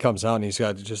one. Well, he comes out and he's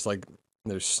got just like,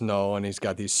 there's snow and he's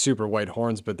got these super white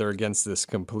horns, but they're against this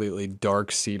completely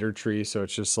dark cedar tree. So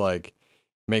it's just like,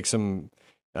 makes him,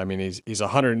 he's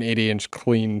 180-inch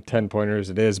clean 10-pointer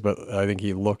as it is, but I think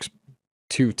he looks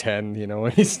 210,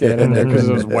 when he's standing there because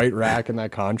of his white rack and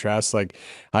that contrast. Like,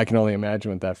 I can only imagine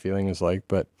what that feeling is like.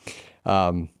 But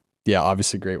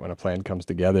obviously great when a plan comes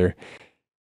together.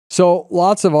 So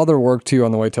lots of other work too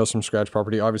on the Whitetails from Scratch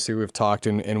property. Obviously we've talked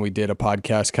and we did a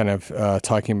podcast kind of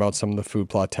talking about some of the food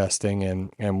plot testing,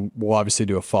 and we'll obviously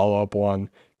do a follow-up one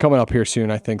coming up here soon.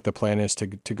 I think the plan is to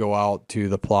go out to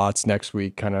the plots next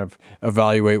week, kind of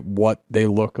evaluate what they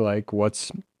look like,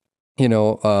 what's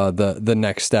the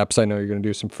next steps. I know you're going to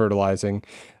do some fertilizing,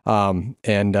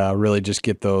 and really just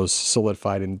get those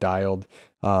solidified and dialed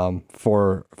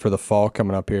for the fall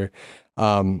coming up here.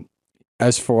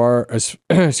 As far as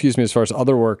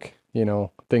other work,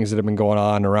 things that have been going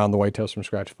on around the Whitetails from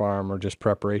Scratch farm or just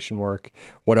preparation work,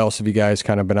 what else have you guys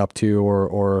kind of been up to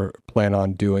or plan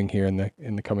on doing here in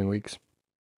the coming weeks?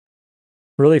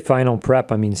 Really final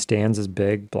prep. Stands is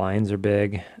big, blinds are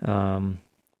big.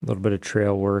 A little bit of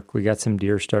trail work. We got some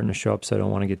deer starting to show up, so I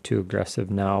don't want to get too aggressive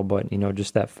now, but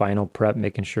just that final prep,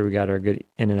 making sure we got our good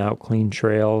in and out clean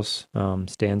trails.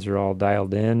 Stands are all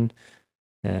dialed in,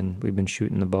 and we've been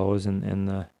shooting the bows and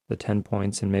the 10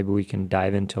 points, and maybe we can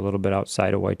dive into a little bit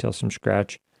outside of Whitetails from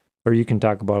Scratch, or you can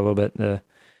talk about a little bit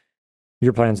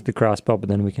your plans with the crossbow, but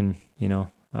then we can,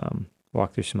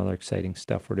 walk through some other exciting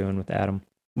stuff we're doing with Adam.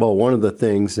 Well, one of the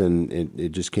things, and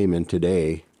it just came in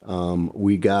today,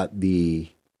 we got the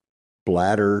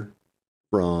bladder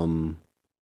from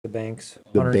the Banks,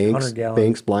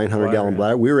 Banks blind 100-gallon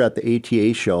bladder. We were at the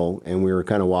ATA show and we were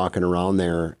kind of walking around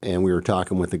there and we were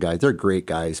talking with the guys. They're great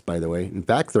guys, by the way. In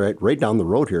fact, they're right down the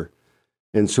road here.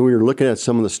 And so we were looking at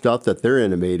some of the stuff that they're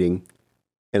innovating,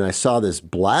 and I saw this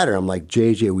bladder. I'm like,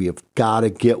 JJ, we have got to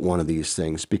get one of these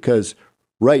things, because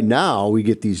right now we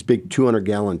get these big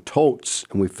 200-gallon totes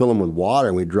and we fill them with water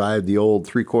and we drive the old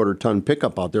 3/4-ton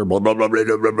pickup out there, blah, blah, blah, blah,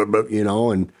 blah, blah, blah,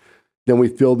 and then we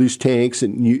fill these tanks.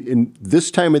 And in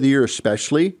this time of the year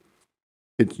especially,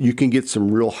 you can get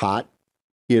some real hot,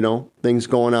 things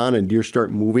going on, and deer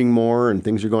start moving more and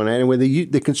things are going on. Anyway,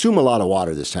 they consume a lot of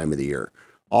water this time of the year,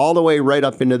 all the way right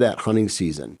up into that hunting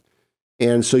season.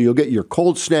 And so you'll get your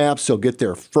cold snaps, they'll get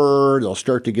their fur, they'll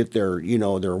start to get their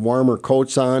warmer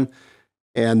coats on,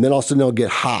 and then all of a sudden they'll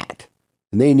get hot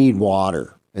and they need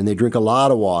water and they drink a lot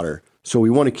of water. So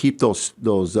we want to keep those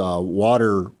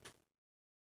water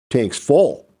tanks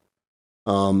full.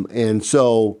 And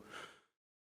so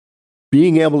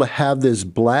being able to have this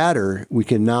bladder, we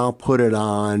can now put it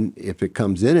on, if it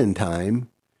comes in time,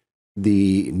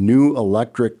 the new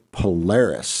electric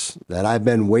Polaris that I've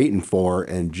been waiting for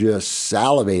and just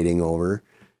salivating over.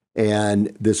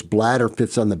 And this bladder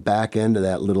fits on the back end of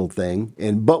that little thing.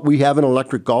 But we have an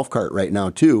electric golf cart right now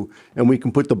too, and we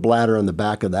can put the bladder on the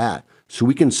back of that. So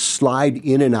we can slide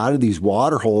in and out of these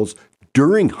water holes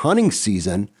during hunting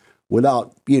season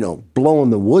without,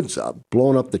 blowing the woods up,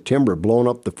 blowing up the timber, blowing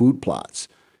up the food plots.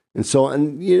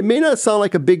 And it may not sound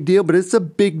like a big deal, but it's a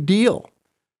big deal.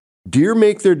 Deer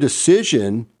make their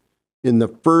decision in the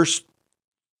first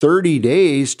 30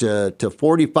 days to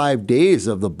 45 days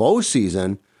of the bow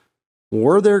season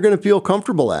where they're going to feel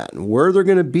comfortable at and where they're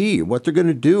going to be, what they're going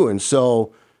to do. And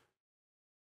so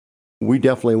we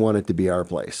definitely want it to be our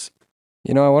place.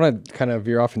 I want to kind of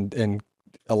veer off and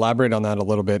elaborate on that a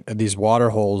little bit, these water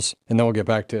holes, and then we'll get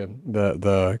back to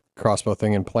the crossbow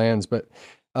thing and plans. But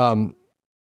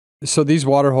so these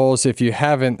water holes, if you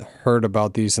haven't heard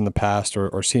about these in the past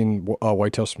or seen a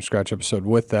Whitetails from Scratch episode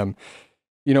with them,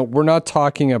 we're not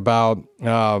talking about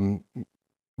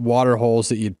water holes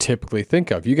that you'd typically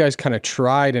think of. You guys kind of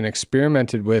tried and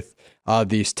experimented with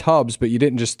these tubs, but you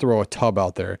didn't just throw a tub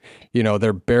out there. You know,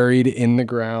 they're buried in the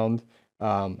ground.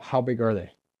 How big are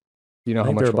they? You know I how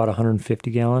think much? they're about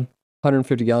 150 gallon.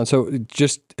 150 gallons. So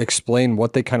just explain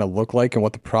what they kind of look like and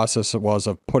what the process was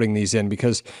of putting these in,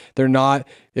 because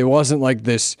it wasn't like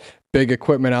this big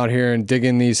equipment out here and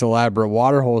digging these elaborate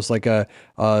water holes, like a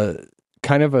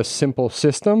kind of a simple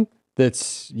system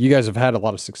you guys have had a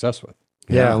lot of success with.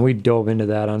 Yeah, and we dove into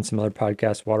that on some other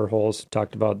podcasts, water holes,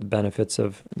 talked about the benefits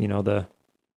of, you know,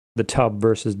 the tub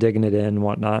versus digging it in and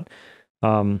whatnot.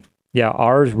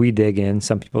 Ours we dig in.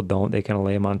 Some people don't. They kind of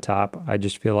lay them on top. I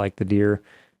just feel like the deer,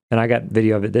 and I got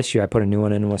video of it this year. I put a new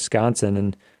one in Wisconsin,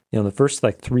 and you know, the first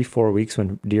like 3-4 weeks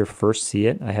when deer first see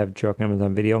it, I have Joe Cummins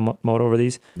on video mode over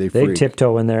these. They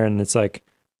tiptoe in there, and it's like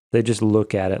they just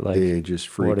look at it like they just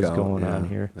freak what is out, going on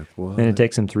here. Like, what? And it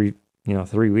takes them 3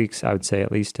 weeks, I would say,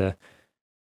 at least to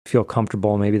feel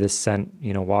comfortable. Maybe the scent,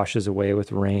 you know, washes away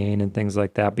with rain and things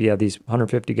like that. But yeah, these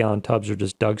 150 gallon tubs are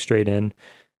just dug straight in,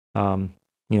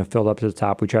 you know, filled up to the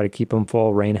top. We try to keep them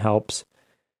full. Rain helps.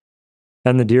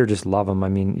 And the deer just love them. I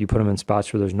mean, you put them in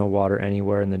spots where there's no water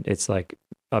anywhere, and it's like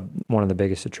one of the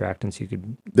biggest attractants you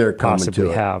could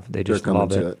possibly have. They just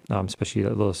love it, especially a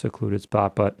little secluded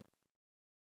spot. But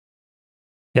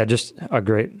yeah, just a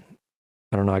great,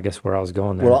 I don't know, I guess where I was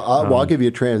going there. Well, I'll give you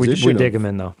a transition. We dig them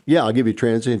in, though. Yeah, I'll give you a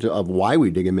transition of why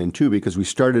we dig them in, too, because we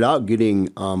started out getting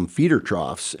feeder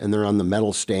troughs, and they're on the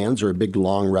metal stands or a big,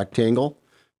 long rectangle.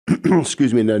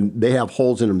 Excuse me, and then they have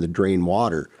holes in them that drain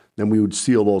water. Then we would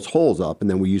seal those holes up, and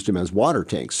then we used them as water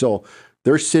tanks. So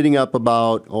they're sitting up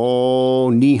about,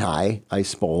 knee high, I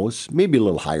suppose, maybe a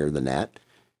little higher than that.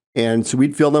 And so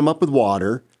we'd fill them up with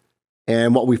water.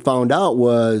 And what we found out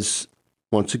was,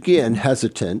 once again,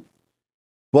 hesitant,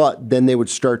 but then they would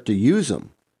start to use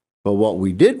them. But what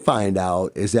we did find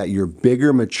out is that your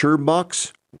bigger, mature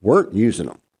bucks weren't using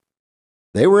them.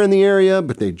 They were in the area,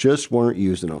 but they just weren't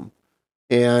using them.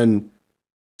 And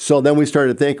so then we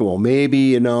started thinking, well, maybe,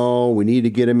 you know, we need to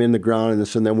get them in the ground.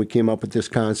 And then we came up with this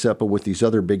concept of with these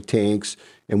other big tanks,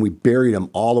 and we buried them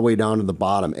all the way down to the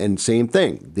bottom. And same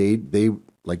thing. They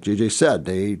like JJ said,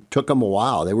 they took them a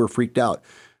while. They were freaked out.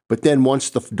 But then once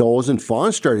the does and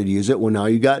fawns started to use it, well, now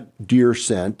you got deer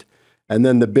scent. And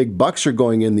then the big bucks are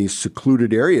going in these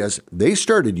secluded areas. They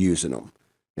started using them.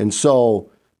 And so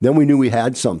then we knew we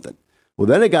had something. Well,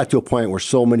 then it got to a point where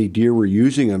so many deer were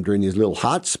using them during these little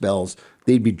hot spells,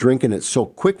 they'd be drinking it so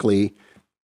quickly,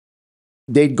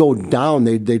 they'd go down,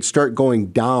 they'd start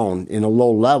going down in a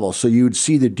low level. So you'd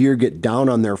see the deer get down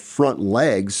on their front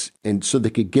legs, and so they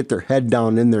could get their head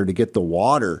down in there to get the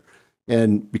water.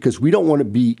 And because we don't want to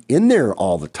be in there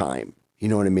all the time, you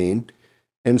know what I mean?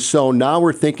 And so now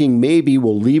we're thinking maybe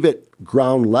we'll leave it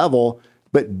ground level,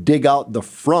 but dig out the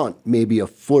front maybe a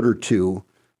foot or two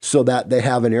so that they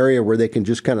have an area where they can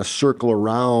just kind of circle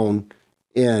around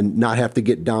and not have to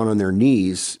get down on their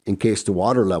knees in case the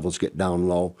water levels get down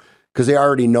low. Because they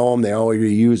already know them, they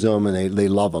already use them, and they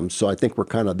love them. So I think we're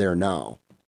kind of there now.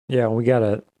 Yeah, we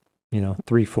got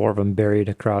 3-4 of them buried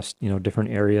across,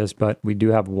 different areas, but we do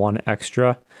have one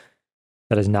extra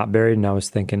that is not buried. And I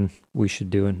was thinking we should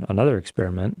do another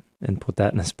experiment and put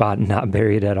that in a spot and not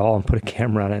bury it at all and put a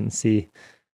camera on it and see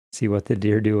what the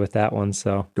deer do with that one.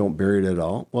 So don't bury it at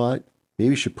all. Well, maybe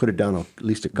you should put it down at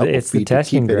least a couple it's feet the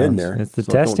testing to keep grounds. it in there. It's the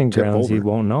testing grounds. You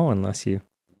won't know unless you.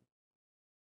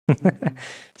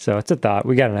 So it's a thought.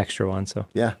 We got an extra one. So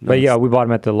yeah, but yeah, we bought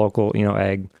them at the local,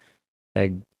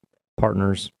 egg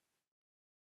partners.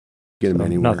 Get them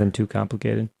anywhere. Nothing too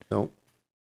complicated. Nope.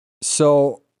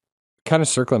 So, kind of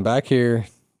circling back here,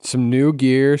 some new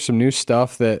gear, some new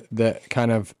stuff that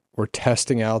kind of we're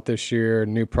testing out this year.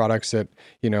 New products that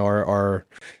are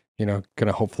going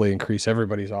to hopefully increase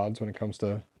everybody's odds when it comes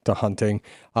to hunting.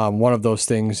 One of those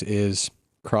things is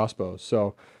crossbows.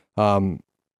 So,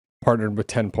 partnered with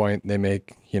 10 Point, they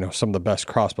make some of the best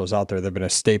crossbows out there. They've been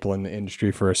a staple in the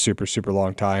industry for a super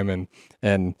long time,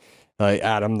 and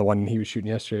Adam, the one he was shooting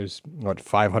yesterday, is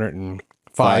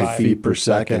 505 feet per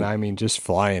second. I mean, just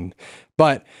flying.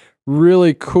 But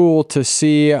really cool to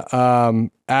see.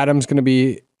 Adam's going to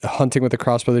be hunting with a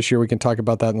crossbow this year. We can talk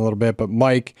about that in a little bit. But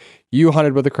Mike, you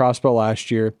hunted with a crossbow last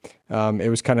year. It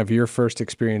was kind of your first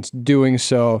experience doing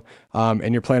so.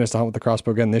 And your plan is to hunt with the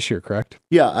crossbow again this year, correct?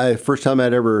 Yeah, first time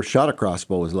I'd ever shot a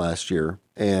crossbow was last year.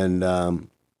 And,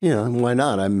 why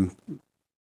not? I'm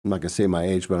not going to say my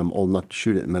age, but I'm old enough to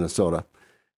shoot it in Minnesota.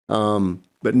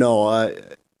 But no,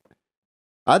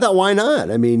 I thought, why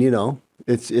not? I mean,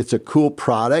 it's a cool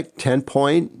product, 10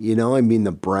 Point,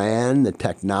 the brand, the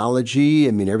technology,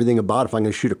 everything about it. If I'm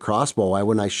going to shoot a crossbow, why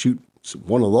wouldn't I shoot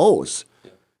one of those?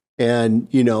 And,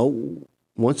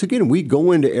 once again, we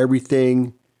go into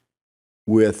everything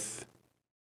with,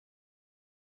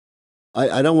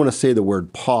 I don't want to say the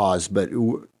word pause, but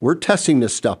we're testing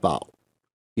this stuff out.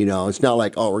 It's not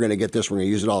like, oh, we're going to get this, we're going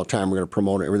to use it all the time, we're going to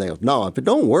promote it, everything else. No, if it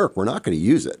don't work, we're not going to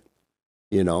use it,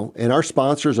 and our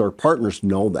sponsors, our partners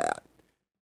know that.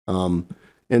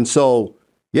 And so,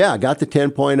 I got the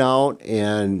 10-point out,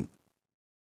 and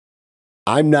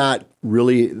I'm not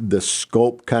really the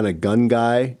scope kind of gun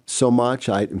guy so much.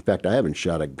 In fact, I haven't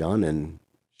shot a gun in,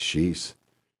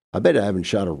 I bet I haven't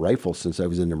shot a rifle since I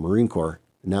was in the Marine Corps.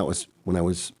 And that was when I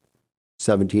was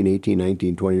 17, 18,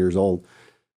 19, 20 years old.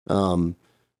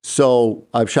 So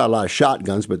I've shot a lot of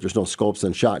shotguns, but there's no scopes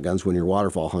on shotguns when you're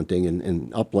waterfall hunting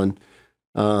in upland.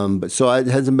 But so it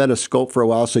hasn't been a scope for a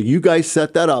while. So you guys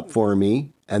set that up for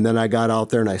me. And then I got out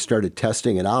there and I started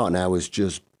testing it out, and I was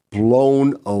just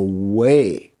blown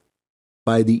away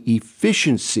by the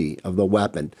efficiency of the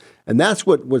weapon. And that's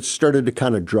what started to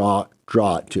kind of draw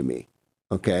it to me.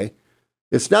 Okay.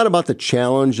 It's not about the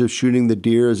challenge of shooting the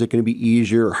deer. Is it going to be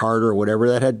easier or harder or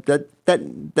whatever?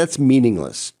 That's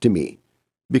meaningless to me,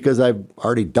 because I've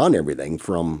already done everything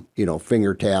from,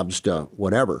 finger tabs to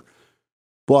whatever.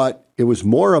 But it was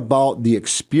more about the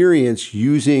experience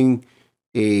using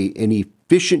an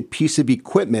efficient piece of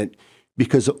equipment,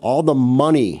 because of all the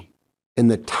money and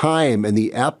the time and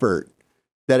the effort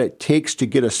that it takes to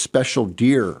get a special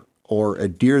deer or a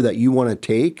deer that you want to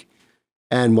take.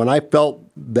 And when I felt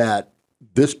that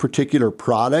this particular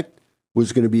product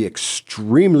was going to be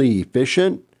extremely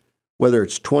efficient, whether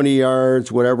it's 20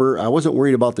 yards, whatever, I wasn't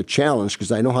worried about the challenge,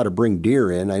 because I know how to bring deer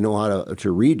in. I know how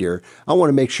to read deer. I want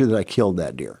to make sure that I killed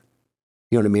that deer.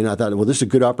 You know what I mean? I thought, well, this is a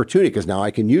good opportunity, because now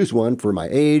I can use one for my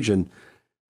age. And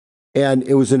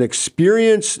it was an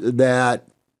experience that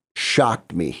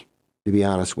shocked me, to be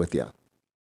honest with you.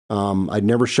 I'd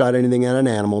never shot anything at an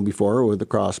animal before with a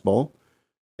crossbow.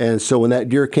 And so when that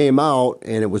deer came out,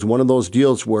 and it was one of those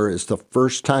deals where it's the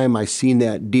first time I seen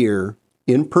that deer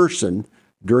in person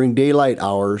during daylight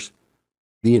hours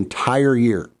the entire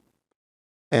year.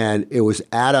 And it was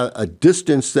at a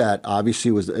distance that obviously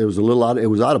was a little out. It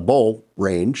was out of bow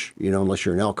range, unless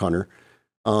you're an elk hunter.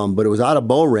 But it was out of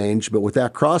bow range. But with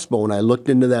that crossbow, when I looked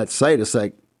into that sight, it's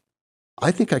like,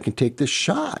 I think I can take this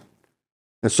shot.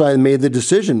 And so I made the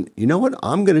decision, you know what?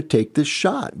 I'm going to take this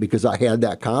shot, because I had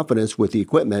that confidence with the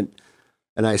equipment,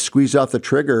 and I squeezed off the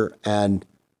trigger, and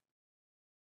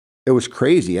it was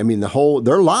crazy. I mean,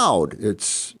 they're loud.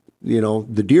 It's,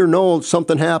 the deer know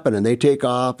something happened, and they take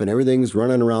off and everything's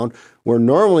running around, where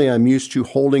normally I'm used to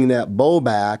holding that bow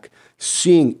back,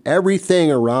 seeing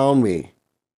everything around me,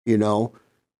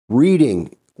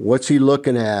 reading. What's he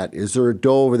looking at? Is there a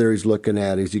doe over there he's looking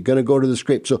at? Is he going to go to the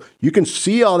scrape? So you can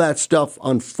see all that stuff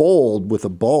unfold with a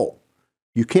bow.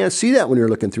 You can't see that when you're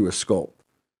looking through a scope.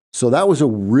 So that was a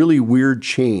really weird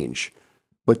change.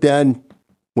 But then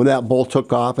when that bull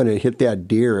took off and it hit that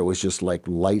deer, it was just like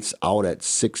lights out at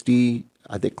 60,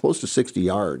 I think close to 60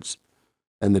 yards.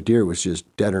 And the deer was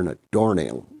just deader than a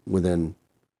doornail within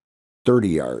 30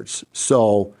 yards.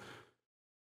 So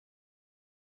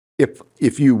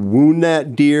if you wound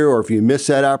that deer, or if you miss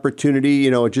that opportunity,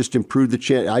 it just improved the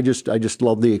chance. I just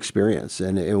love the experience,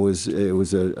 and it was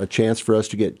a chance for us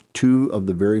to get 2 of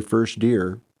the very first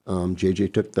deer.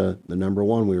 JJ took the number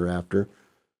 1 we were after,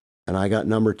 and I got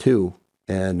number 2,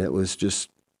 and it was just,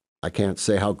 I can't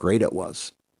say how great it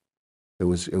was. It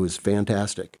was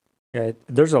fantastic. Yeah,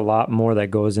 there's a lot more that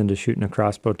goes into shooting a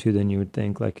crossbow too than you would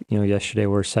think. Like, yesterday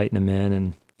we're sighting him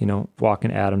in, and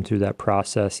walking Adam through that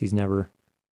process. He's never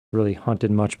really hunted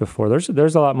much before. There's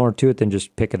a lot more to it than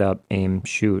just pick it up, aim,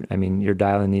 shoot. I mean, you're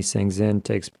dialing these things in,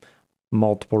 takes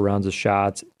multiple rounds of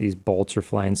shots. These bolts are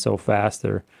flying so fast,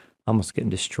 they're almost getting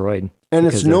destroyed. And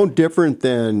it's no different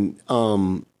than,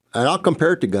 and I'll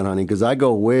compare it to gun hunting, because I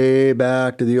go way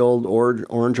back to the old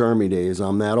Orange Army days.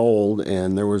 I'm that old,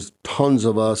 and there was tons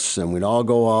of us, and we'd all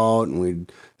go out, and we'd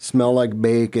smell like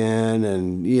bacon,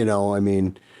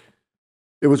 and,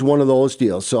 it was one of those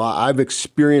deals. So I've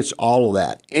experienced all of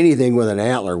that. Anything with an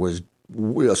antler was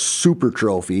a super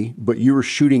trophy, but you were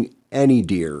shooting any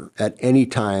deer at any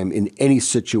time in any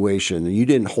situation. And you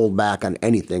didn't hold back on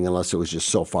anything unless it was just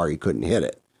so far you couldn't hit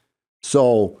it.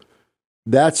 So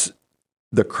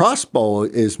the crossbow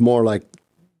is more like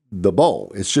the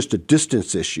bow. It's just a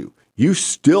distance issue. You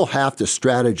still have to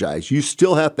strategize. You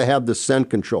still have to have the scent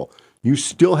control. You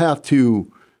still have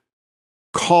to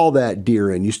call that deer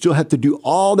in. You still have to do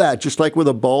all that, just like with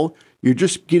a bow. You're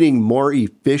just getting more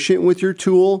efficient with your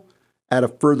tool at a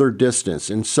further distance.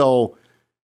 And so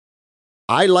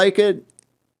I like it.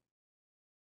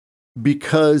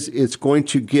 because it's going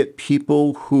to get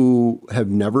people who have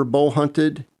never bow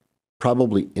hunted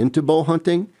probably into bow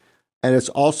hunting. And it's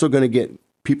also going to get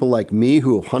people like me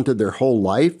who have hunted their whole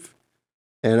life.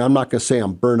 And I'm not going to say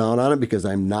I'm burnt out on it because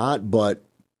I'm not, but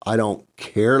I don't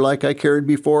care like I cared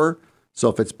before. So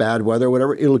if it's bad weather or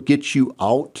whatever, it'll get you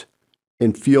out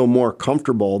and feel more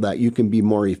comfortable that you can be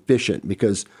more efficient.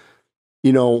 Because,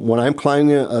 you know, when I'm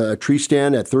climbing a tree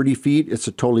stand at 30 feet, it's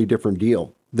a totally different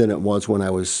deal than it was when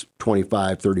I was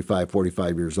 25, 35,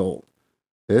 45 years old.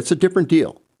 It's a different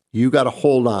deal. You got to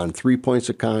hold on, 3 points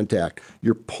of contact.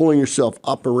 You're pulling yourself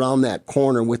up around that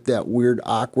corner with that weird,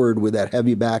 awkward, with that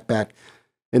heavy backpack,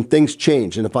 and things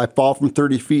change. And if I fall from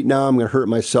 30 feet now, I'm going to hurt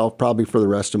myself probably for the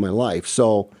rest of my life.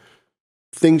 So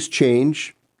things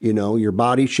change, you know, your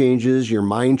body changes, your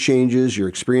mind changes, your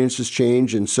experiences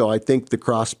change. And so I think the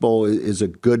crossbow is a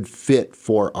good fit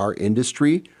for our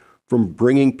industry, from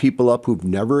bringing people up who've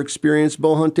never experienced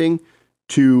bow hunting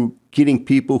to getting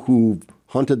people who've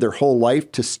hunted their whole life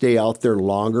to stay out there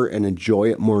longer and enjoy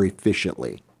it more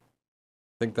efficiently.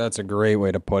 I think that's a great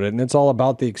way to put it. And it's all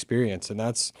about the experience. And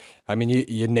that's, I mean,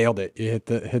 you nailed it. You hit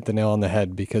the nail on the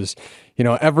head, because, you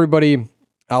know, everybody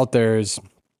out there is,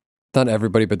 not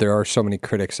everybody, but there are so many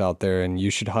critics out there, and you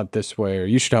should hunt this way, or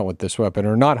you should hunt with this weapon,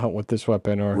 or not hunt with this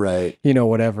weapon, or, right, you know,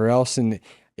 whatever else. And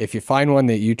if you find one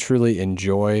that you truly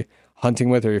enjoy hunting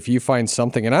with, or if you find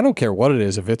something, and I don't care what it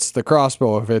is, if it's the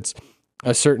crossbow, if it's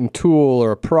a certain tool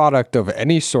or a product of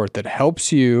any sort that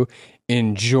helps you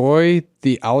enjoy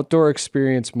the outdoor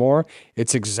experience more,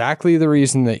 it's exactly the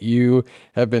reason that you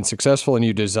have been successful and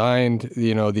you designed,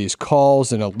 you know, these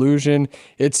calls and illusion.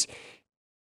 It's,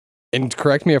 and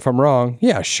correct me if I'm wrong,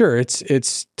 yeah, sure,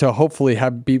 it's to hopefully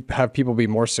have people be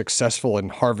more successful in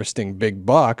harvesting big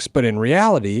bucks, but in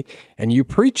reality, and you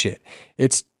preach it,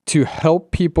 it's to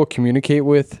help people communicate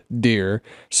with deer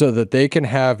so that they can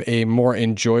have a more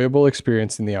enjoyable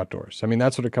experience in the outdoors. I mean,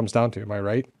 that's what it comes down to. Am I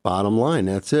right? Bottom line,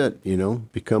 that's it. You know,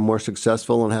 become more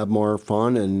successful and have more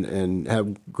fun and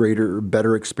have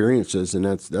better experiences. And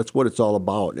that's what it's all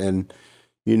about. And,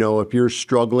 you know, if you're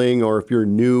struggling or if you're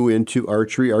new into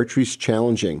archery, archery's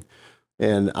challenging.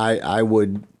 And I'm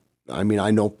going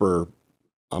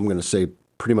to say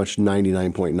pretty much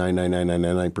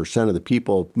 99.99999% of the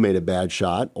people made a bad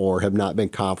shot or have not been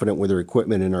confident with their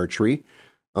equipment in archery.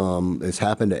 It's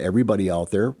happened to everybody out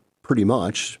there, pretty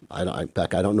much. In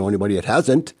fact, I don't know anybody that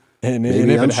hasn't. And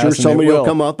maybe I'm sure somebody will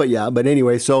come up, but yeah. But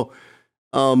anyway, so,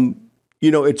 you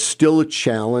know, it's still a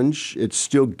challenge. It's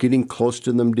still getting close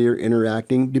to them deer,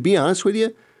 interacting. To be honest with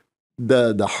you,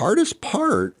 the hardest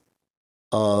part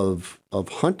of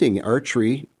hunting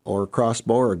archery or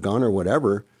crossbow or a gun or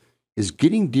whatever is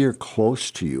getting deer close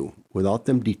to you without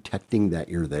them detecting that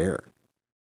you're there,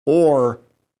 or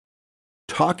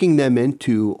talking them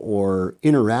into or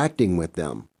interacting with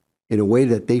them in a way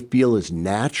that they feel is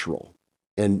natural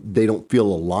and they don't feel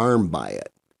alarmed by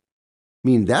it. I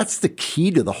mean, that's the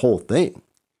key to the whole thing.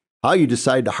 How you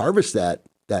decide to harvest that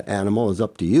animal is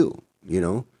up to you, you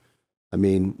know? I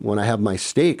mean, when I have my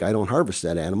steak, I don't harvest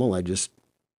that animal. I just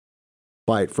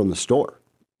buy it from the store.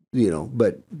 You know,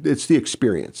 but it's the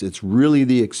experience. It's really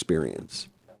the experience.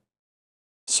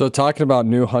 So talking about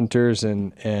new hunters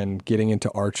and getting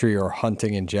into archery or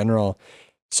hunting in general.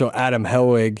 So Adam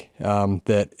Helwig,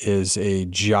 that is a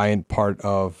giant part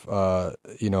of,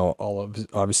 you know, all of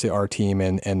obviously our team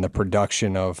and the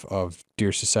production of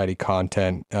Deer Society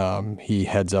content. He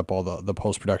heads up all the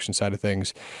post-production side of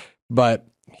things, but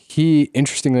he,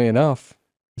 interestingly enough,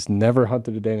 has never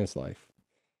hunted a day in his life.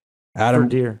 Adam,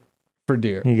 for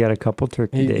deer. He got a couple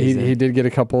turkey days in. He did get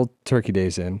a couple turkey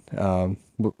days in.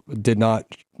 Did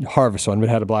not harvest one, but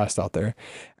had a blast out there.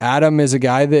 Adam is a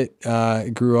guy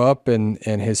that grew up and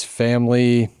his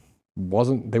family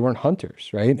weren't hunters,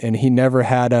 right? And he never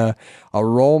had a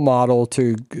role model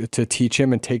to teach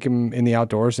him and take him in the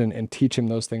outdoors and teach him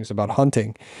those things about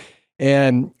hunting.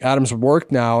 And Adam's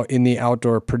worked now in the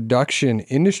outdoor production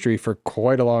industry for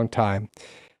quite a long time.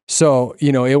 So,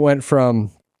 you know, it went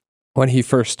from when he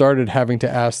first started having to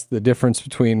ask the difference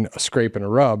between a scrape and a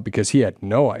rub because he had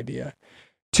no idea,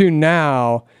 to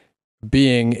now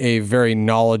being a very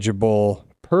knowledgeable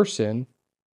person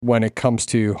when it comes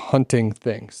to hunting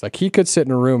things. Like, he could sit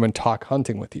in a room and talk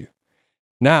hunting with you.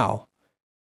 Now,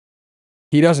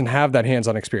 he doesn't have that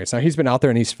hands-on experience. Now, he's been out there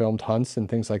and he's filmed hunts and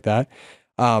things like that.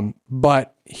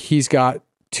 But he's got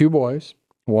two boys.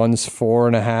 One's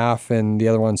 4.5 and the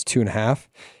other one's 2.5.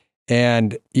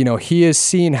 And, you know, he has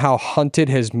seen how hunted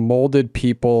has molded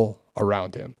people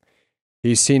around him.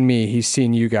 He's seen me, he's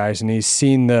seen you guys, and he's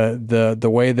seen the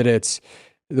way that it's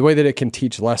the way that it can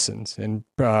teach lessons and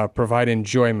provide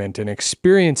enjoyment and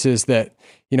experiences that,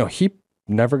 he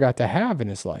never got to have in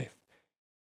his life.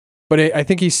 But I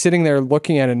think he's sitting there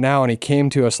looking at it now, and he came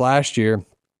to us last year and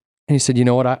he said, you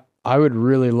know what, I would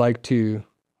really like to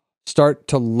start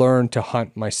to learn to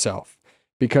hunt myself,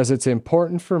 because it's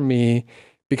important for me,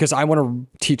 because I want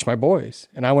to teach my boys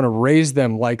and I want to raise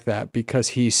them like that, because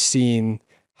he's seen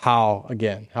how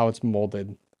it's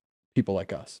molded people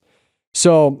like us.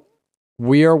 So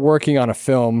we are working on a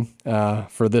film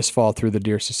for this fall through the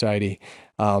Deer Society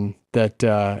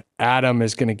that Adam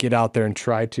is going to get out there and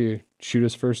try to shoot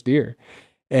his first deer.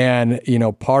 And,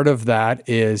 part of that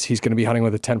is he's going to be hunting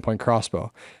with a 10-point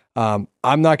crossbow. I'm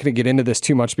not going to get into this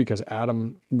too much because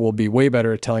Adam will be way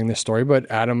better at telling this story, but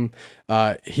Adam,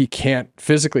 he can't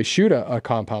physically shoot a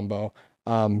compound bow,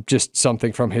 just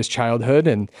something from his childhood.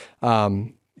 And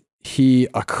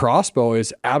a crossbow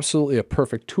is absolutely a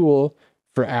perfect tool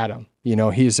for Adam.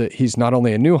 He's not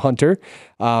only a new hunter,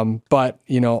 but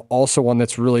also one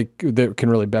that can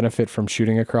really benefit from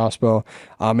shooting a crossbow.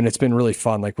 And it's been really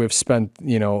fun. Like, we've spent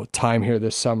time here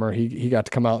this summer. He got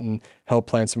to come out and help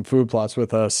plant some food plots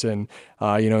with us, and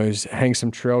he's hang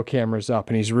some trail cameras up,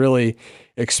 and he's really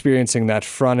experiencing that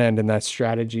front end and that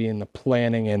strategy and the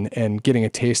planning and getting a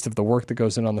taste of the work that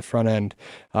goes in on the front end.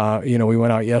 We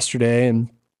went out yesterday and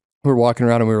we were walking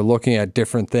around and we were looking at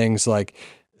different things, like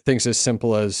things as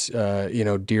simple as,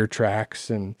 deer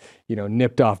tracks and,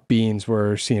 nipped off beans.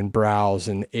 We're seeing browse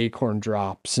and acorn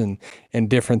drops and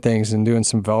different things, and doing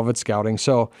some velvet scouting.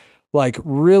 So, like,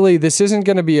 really, this isn't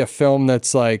going to be a film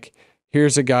that's like,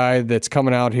 here's a guy that's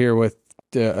coming out here with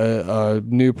a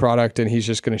new product and he's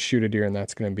just going to shoot a deer and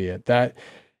that's going to be it. That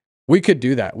we could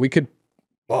do that. We could,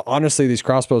 honestly, these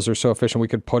crossbows are so efficient. We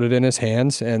could put it in his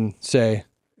hands and say,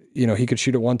 he could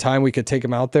shoot it one time. We could take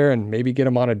him out there and maybe get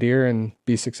him on a deer and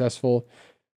be successful.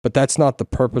 But that's not the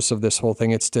purpose of this whole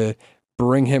thing. It's to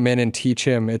bring him in and teach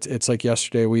him. It's like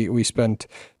yesterday we spent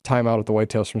time out at the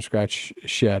Whitetails from Scratch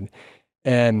shed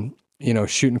and,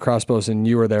 shooting crossbows, and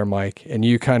you were there, Mike, and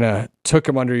you kind of took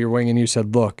him under your wing and you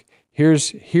said, look,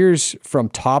 here's from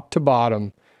top to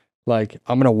bottom. Like,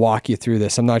 I'm going to walk you through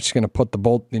this. I'm not just going to put the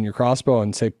bolt in your crossbow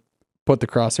and say, put the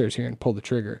crosshairs here and pull the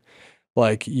trigger.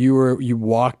 Like, you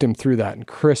walked him through that, and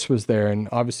Chris was there, and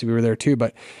obviously we were there too,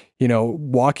 but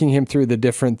walking him through the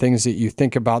different things that you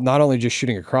think about, not only just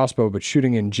shooting a crossbow, but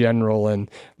shooting in general, and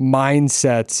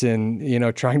mindsets,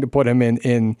 and trying to put him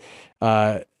in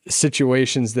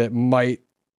situations that might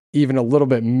even a little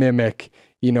bit mimic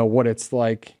what it's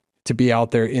like to be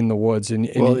out there in the woods, and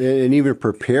even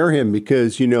prepare him,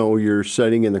 because you're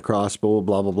setting in the crossbow,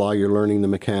 blah blah blah, you're learning the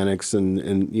mechanics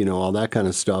and all that kind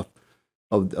of stuff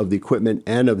of the equipment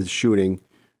and of the shooting.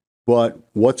 But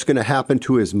what's going to happen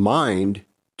to his mind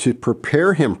to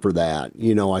prepare him for that,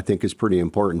 I think is pretty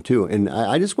important too. And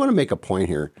I just want to make a point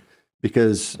here,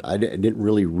 because I didn't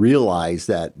really realize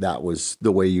that was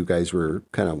the way you guys were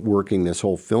kind of working this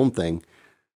whole film thing.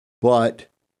 But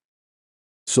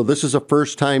so this is a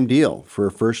first-time deal for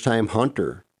a first-time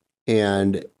hunter.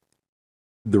 And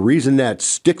the reason that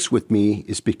sticks with me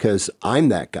is because I'm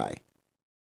that guy.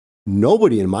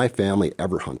 Nobody in my family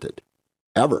ever hunted,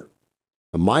 ever.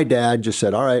 And my dad just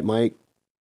said, all right, Mike,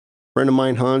 friend of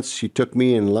mine hunts. He took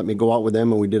me and let me go out with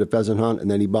him, and we did a pheasant hunt.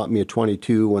 And then he bought me a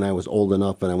 22 when I was old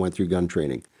enough, and I went through gun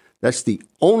training. That's the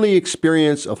only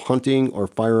experience of hunting or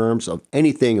firearms of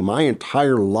anything in my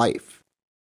entire life.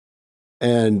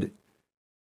 And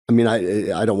I mean,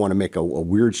 I don't want to make a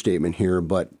weird statement here,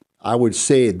 but I would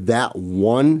say that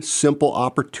one simple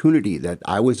opportunity that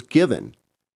I was given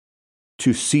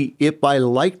to see if I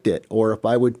liked it or if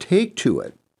I would take to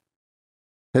it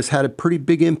has had a pretty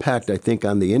big impact, I think,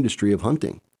 on the industry of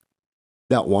hunting.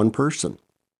 That one person,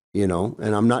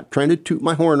 and I'm not trying to toot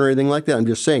my horn or anything like that. I'm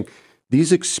just saying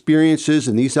these experiences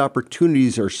and these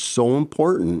opportunities are so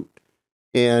important.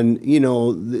 And,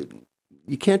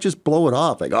 you can't just blow it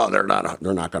off like, oh, they're not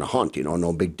going to hunt,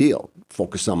 no big deal.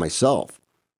 Focus on myself.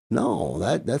 No,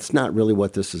 that's not really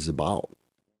what this is about.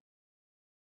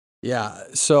 Yeah.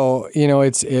 So,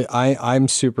 I'm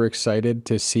super excited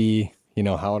to see,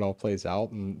 how it all plays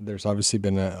out. And there's obviously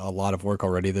been a lot of work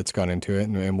already that's gone into it,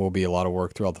 and will be a lot of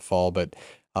work throughout the fall, but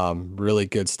really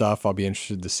good stuff. I'll be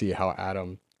interested to see how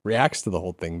Adam reacts to the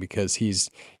whole thing, because he's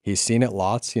seen it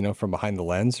lots, from behind the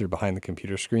lens or behind the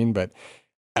computer screen. But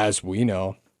as we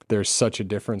know, there's such a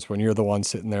difference when you're the one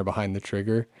sitting there behind the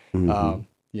trigger. Mm-hmm.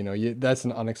 That's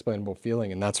an unexplainable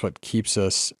feeling, and that's what keeps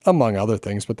us, among other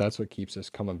things, but that's what keeps us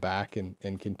coming back and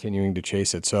continuing to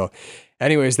chase it. So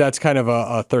anyways, that's kind of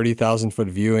a 30,000 foot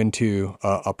view into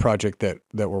a project that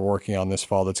we're working on this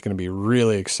fall that's going to be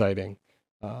really exciting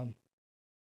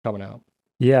coming out.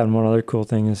 Yeah, and one other cool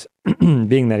thing is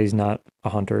being that he's not a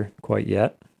hunter quite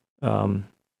yet,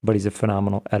 but he's a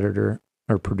phenomenal editor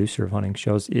or producer of hunting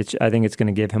shows. I think it's going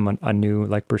to give him a new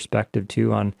like perspective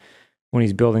too on when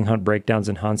he's building hunt breakdowns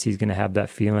and hunts. He's going to have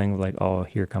that feeling of like, oh,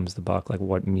 here comes the buck. Like,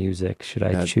 what music should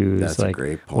I choose? That's like, a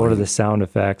great point. what are the sound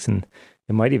effects? And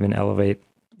it might even elevate,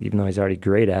 even though he's already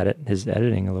great at it, his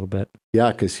editing a little bit.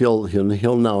 Yeah, because he'll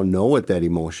now know what that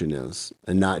emotion is,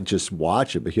 and not just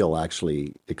watch it, but he'll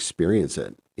actually experience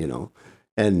it.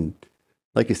 And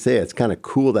like you say, it's kind of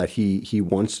cool that he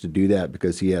wants to do that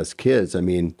because he has kids. I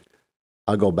mean,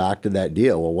 I'll go back to that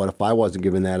deal. Well, what if I wasn't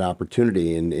given that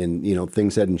opportunity and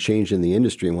things hadn't changed in the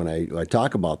industry? And when I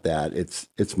talk about that,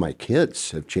 it's my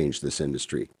kids have changed this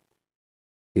industry.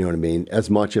 You know what I mean? As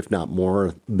much, if not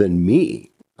more than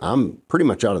me. I'm pretty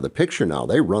much out of the picture now.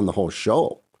 They run the whole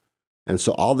show. And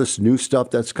so all this new stuff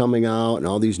that's coming out and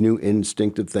all these new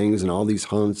instinctive things and all these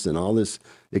hunts and all this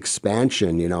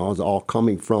expansion, is all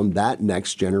coming from that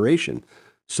next generation.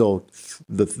 So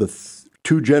the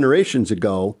 2 generations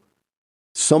ago,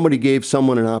 somebody gave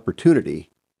someone an opportunity,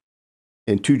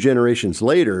 and 2 generations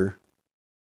later,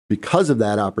 because of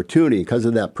that opportunity, because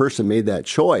of that person made that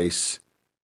choice,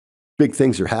 big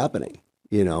things are happening.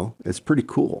 It's pretty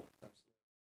cool.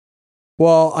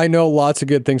 Well, I know lots of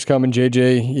good things coming,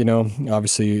 JJ.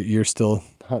 Obviously you're still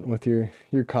hunting with your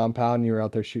compound. You were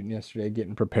out there shooting yesterday,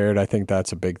 getting prepared. I think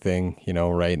that's a big thing,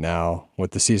 right now with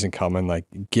the season coming. Like,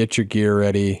 get your gear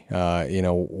ready.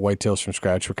 Whitetails from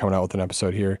Scratch. We're coming out with an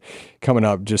episode here coming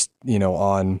up, just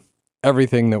on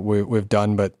everything that we've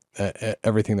done, but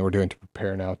everything that we're doing to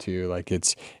prepare now too. Like,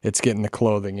 it's getting the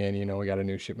clothing in. We got a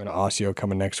new shipment of Osseo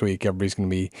coming next week. Everybody's going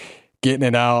to be getting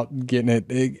it out, getting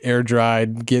it air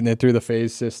dried, getting it through the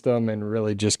phase system, and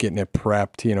really just getting it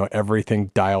prepped,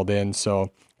 everything dialed in. So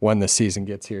when the season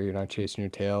gets here, you're not chasing your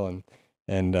tail,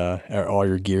 and all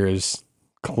your gear is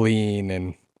clean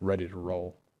and ready to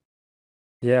roll.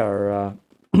 Yeah, or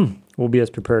we'll be as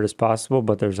prepared as possible,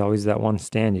 but there's always that one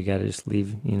stand you got to just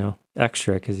leave,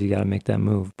 extra because you got to make that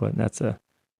move. But that's a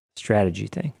strategy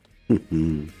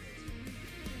thing.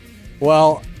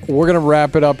 Well, we're going to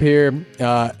wrap it up here.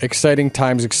 Exciting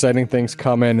times, exciting things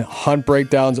coming. Hunt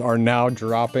breakdowns are now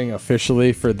dropping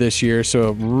officially for this year. So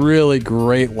a really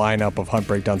great lineup of hunt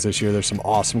breakdowns this year. There's some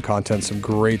awesome content, some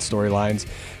great storylines.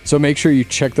 So make sure you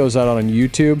check those out on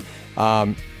YouTube.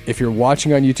 If you're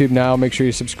watching on YouTube now, make sure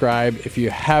you subscribe. If you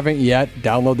haven't yet,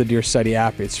 download the Deer Society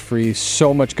app. It's free.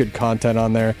 So much good content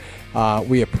on there.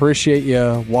 We appreciate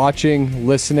you watching,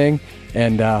 listening,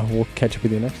 and we'll catch up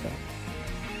with you next time.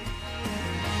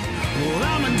 Well,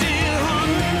 I'm a deer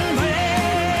hunting man.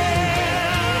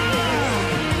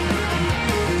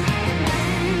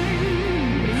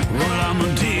 Well, I'm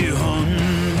a deer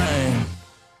hunting man.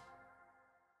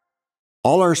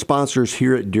 All our sponsors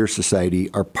here at Deer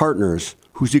Society are partners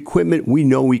whose equipment we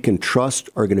know we can trust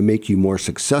are going to make you more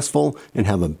successful and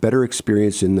have a better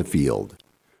experience in the field.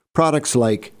 Products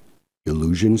like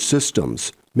Illusion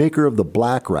Systems, maker of the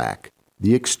Black Rack,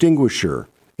 the Extinguisher,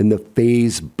 and the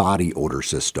Phase Body Odor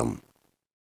System.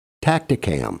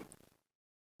 Tacticam,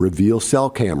 Reveal Cell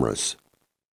Cameras,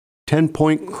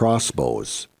 10-Point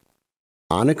Crossbows,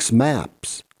 Onyx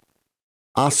Maps,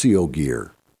 Osseo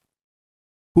Gear,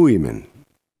 Hooyman,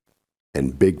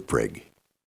 and Big Frig.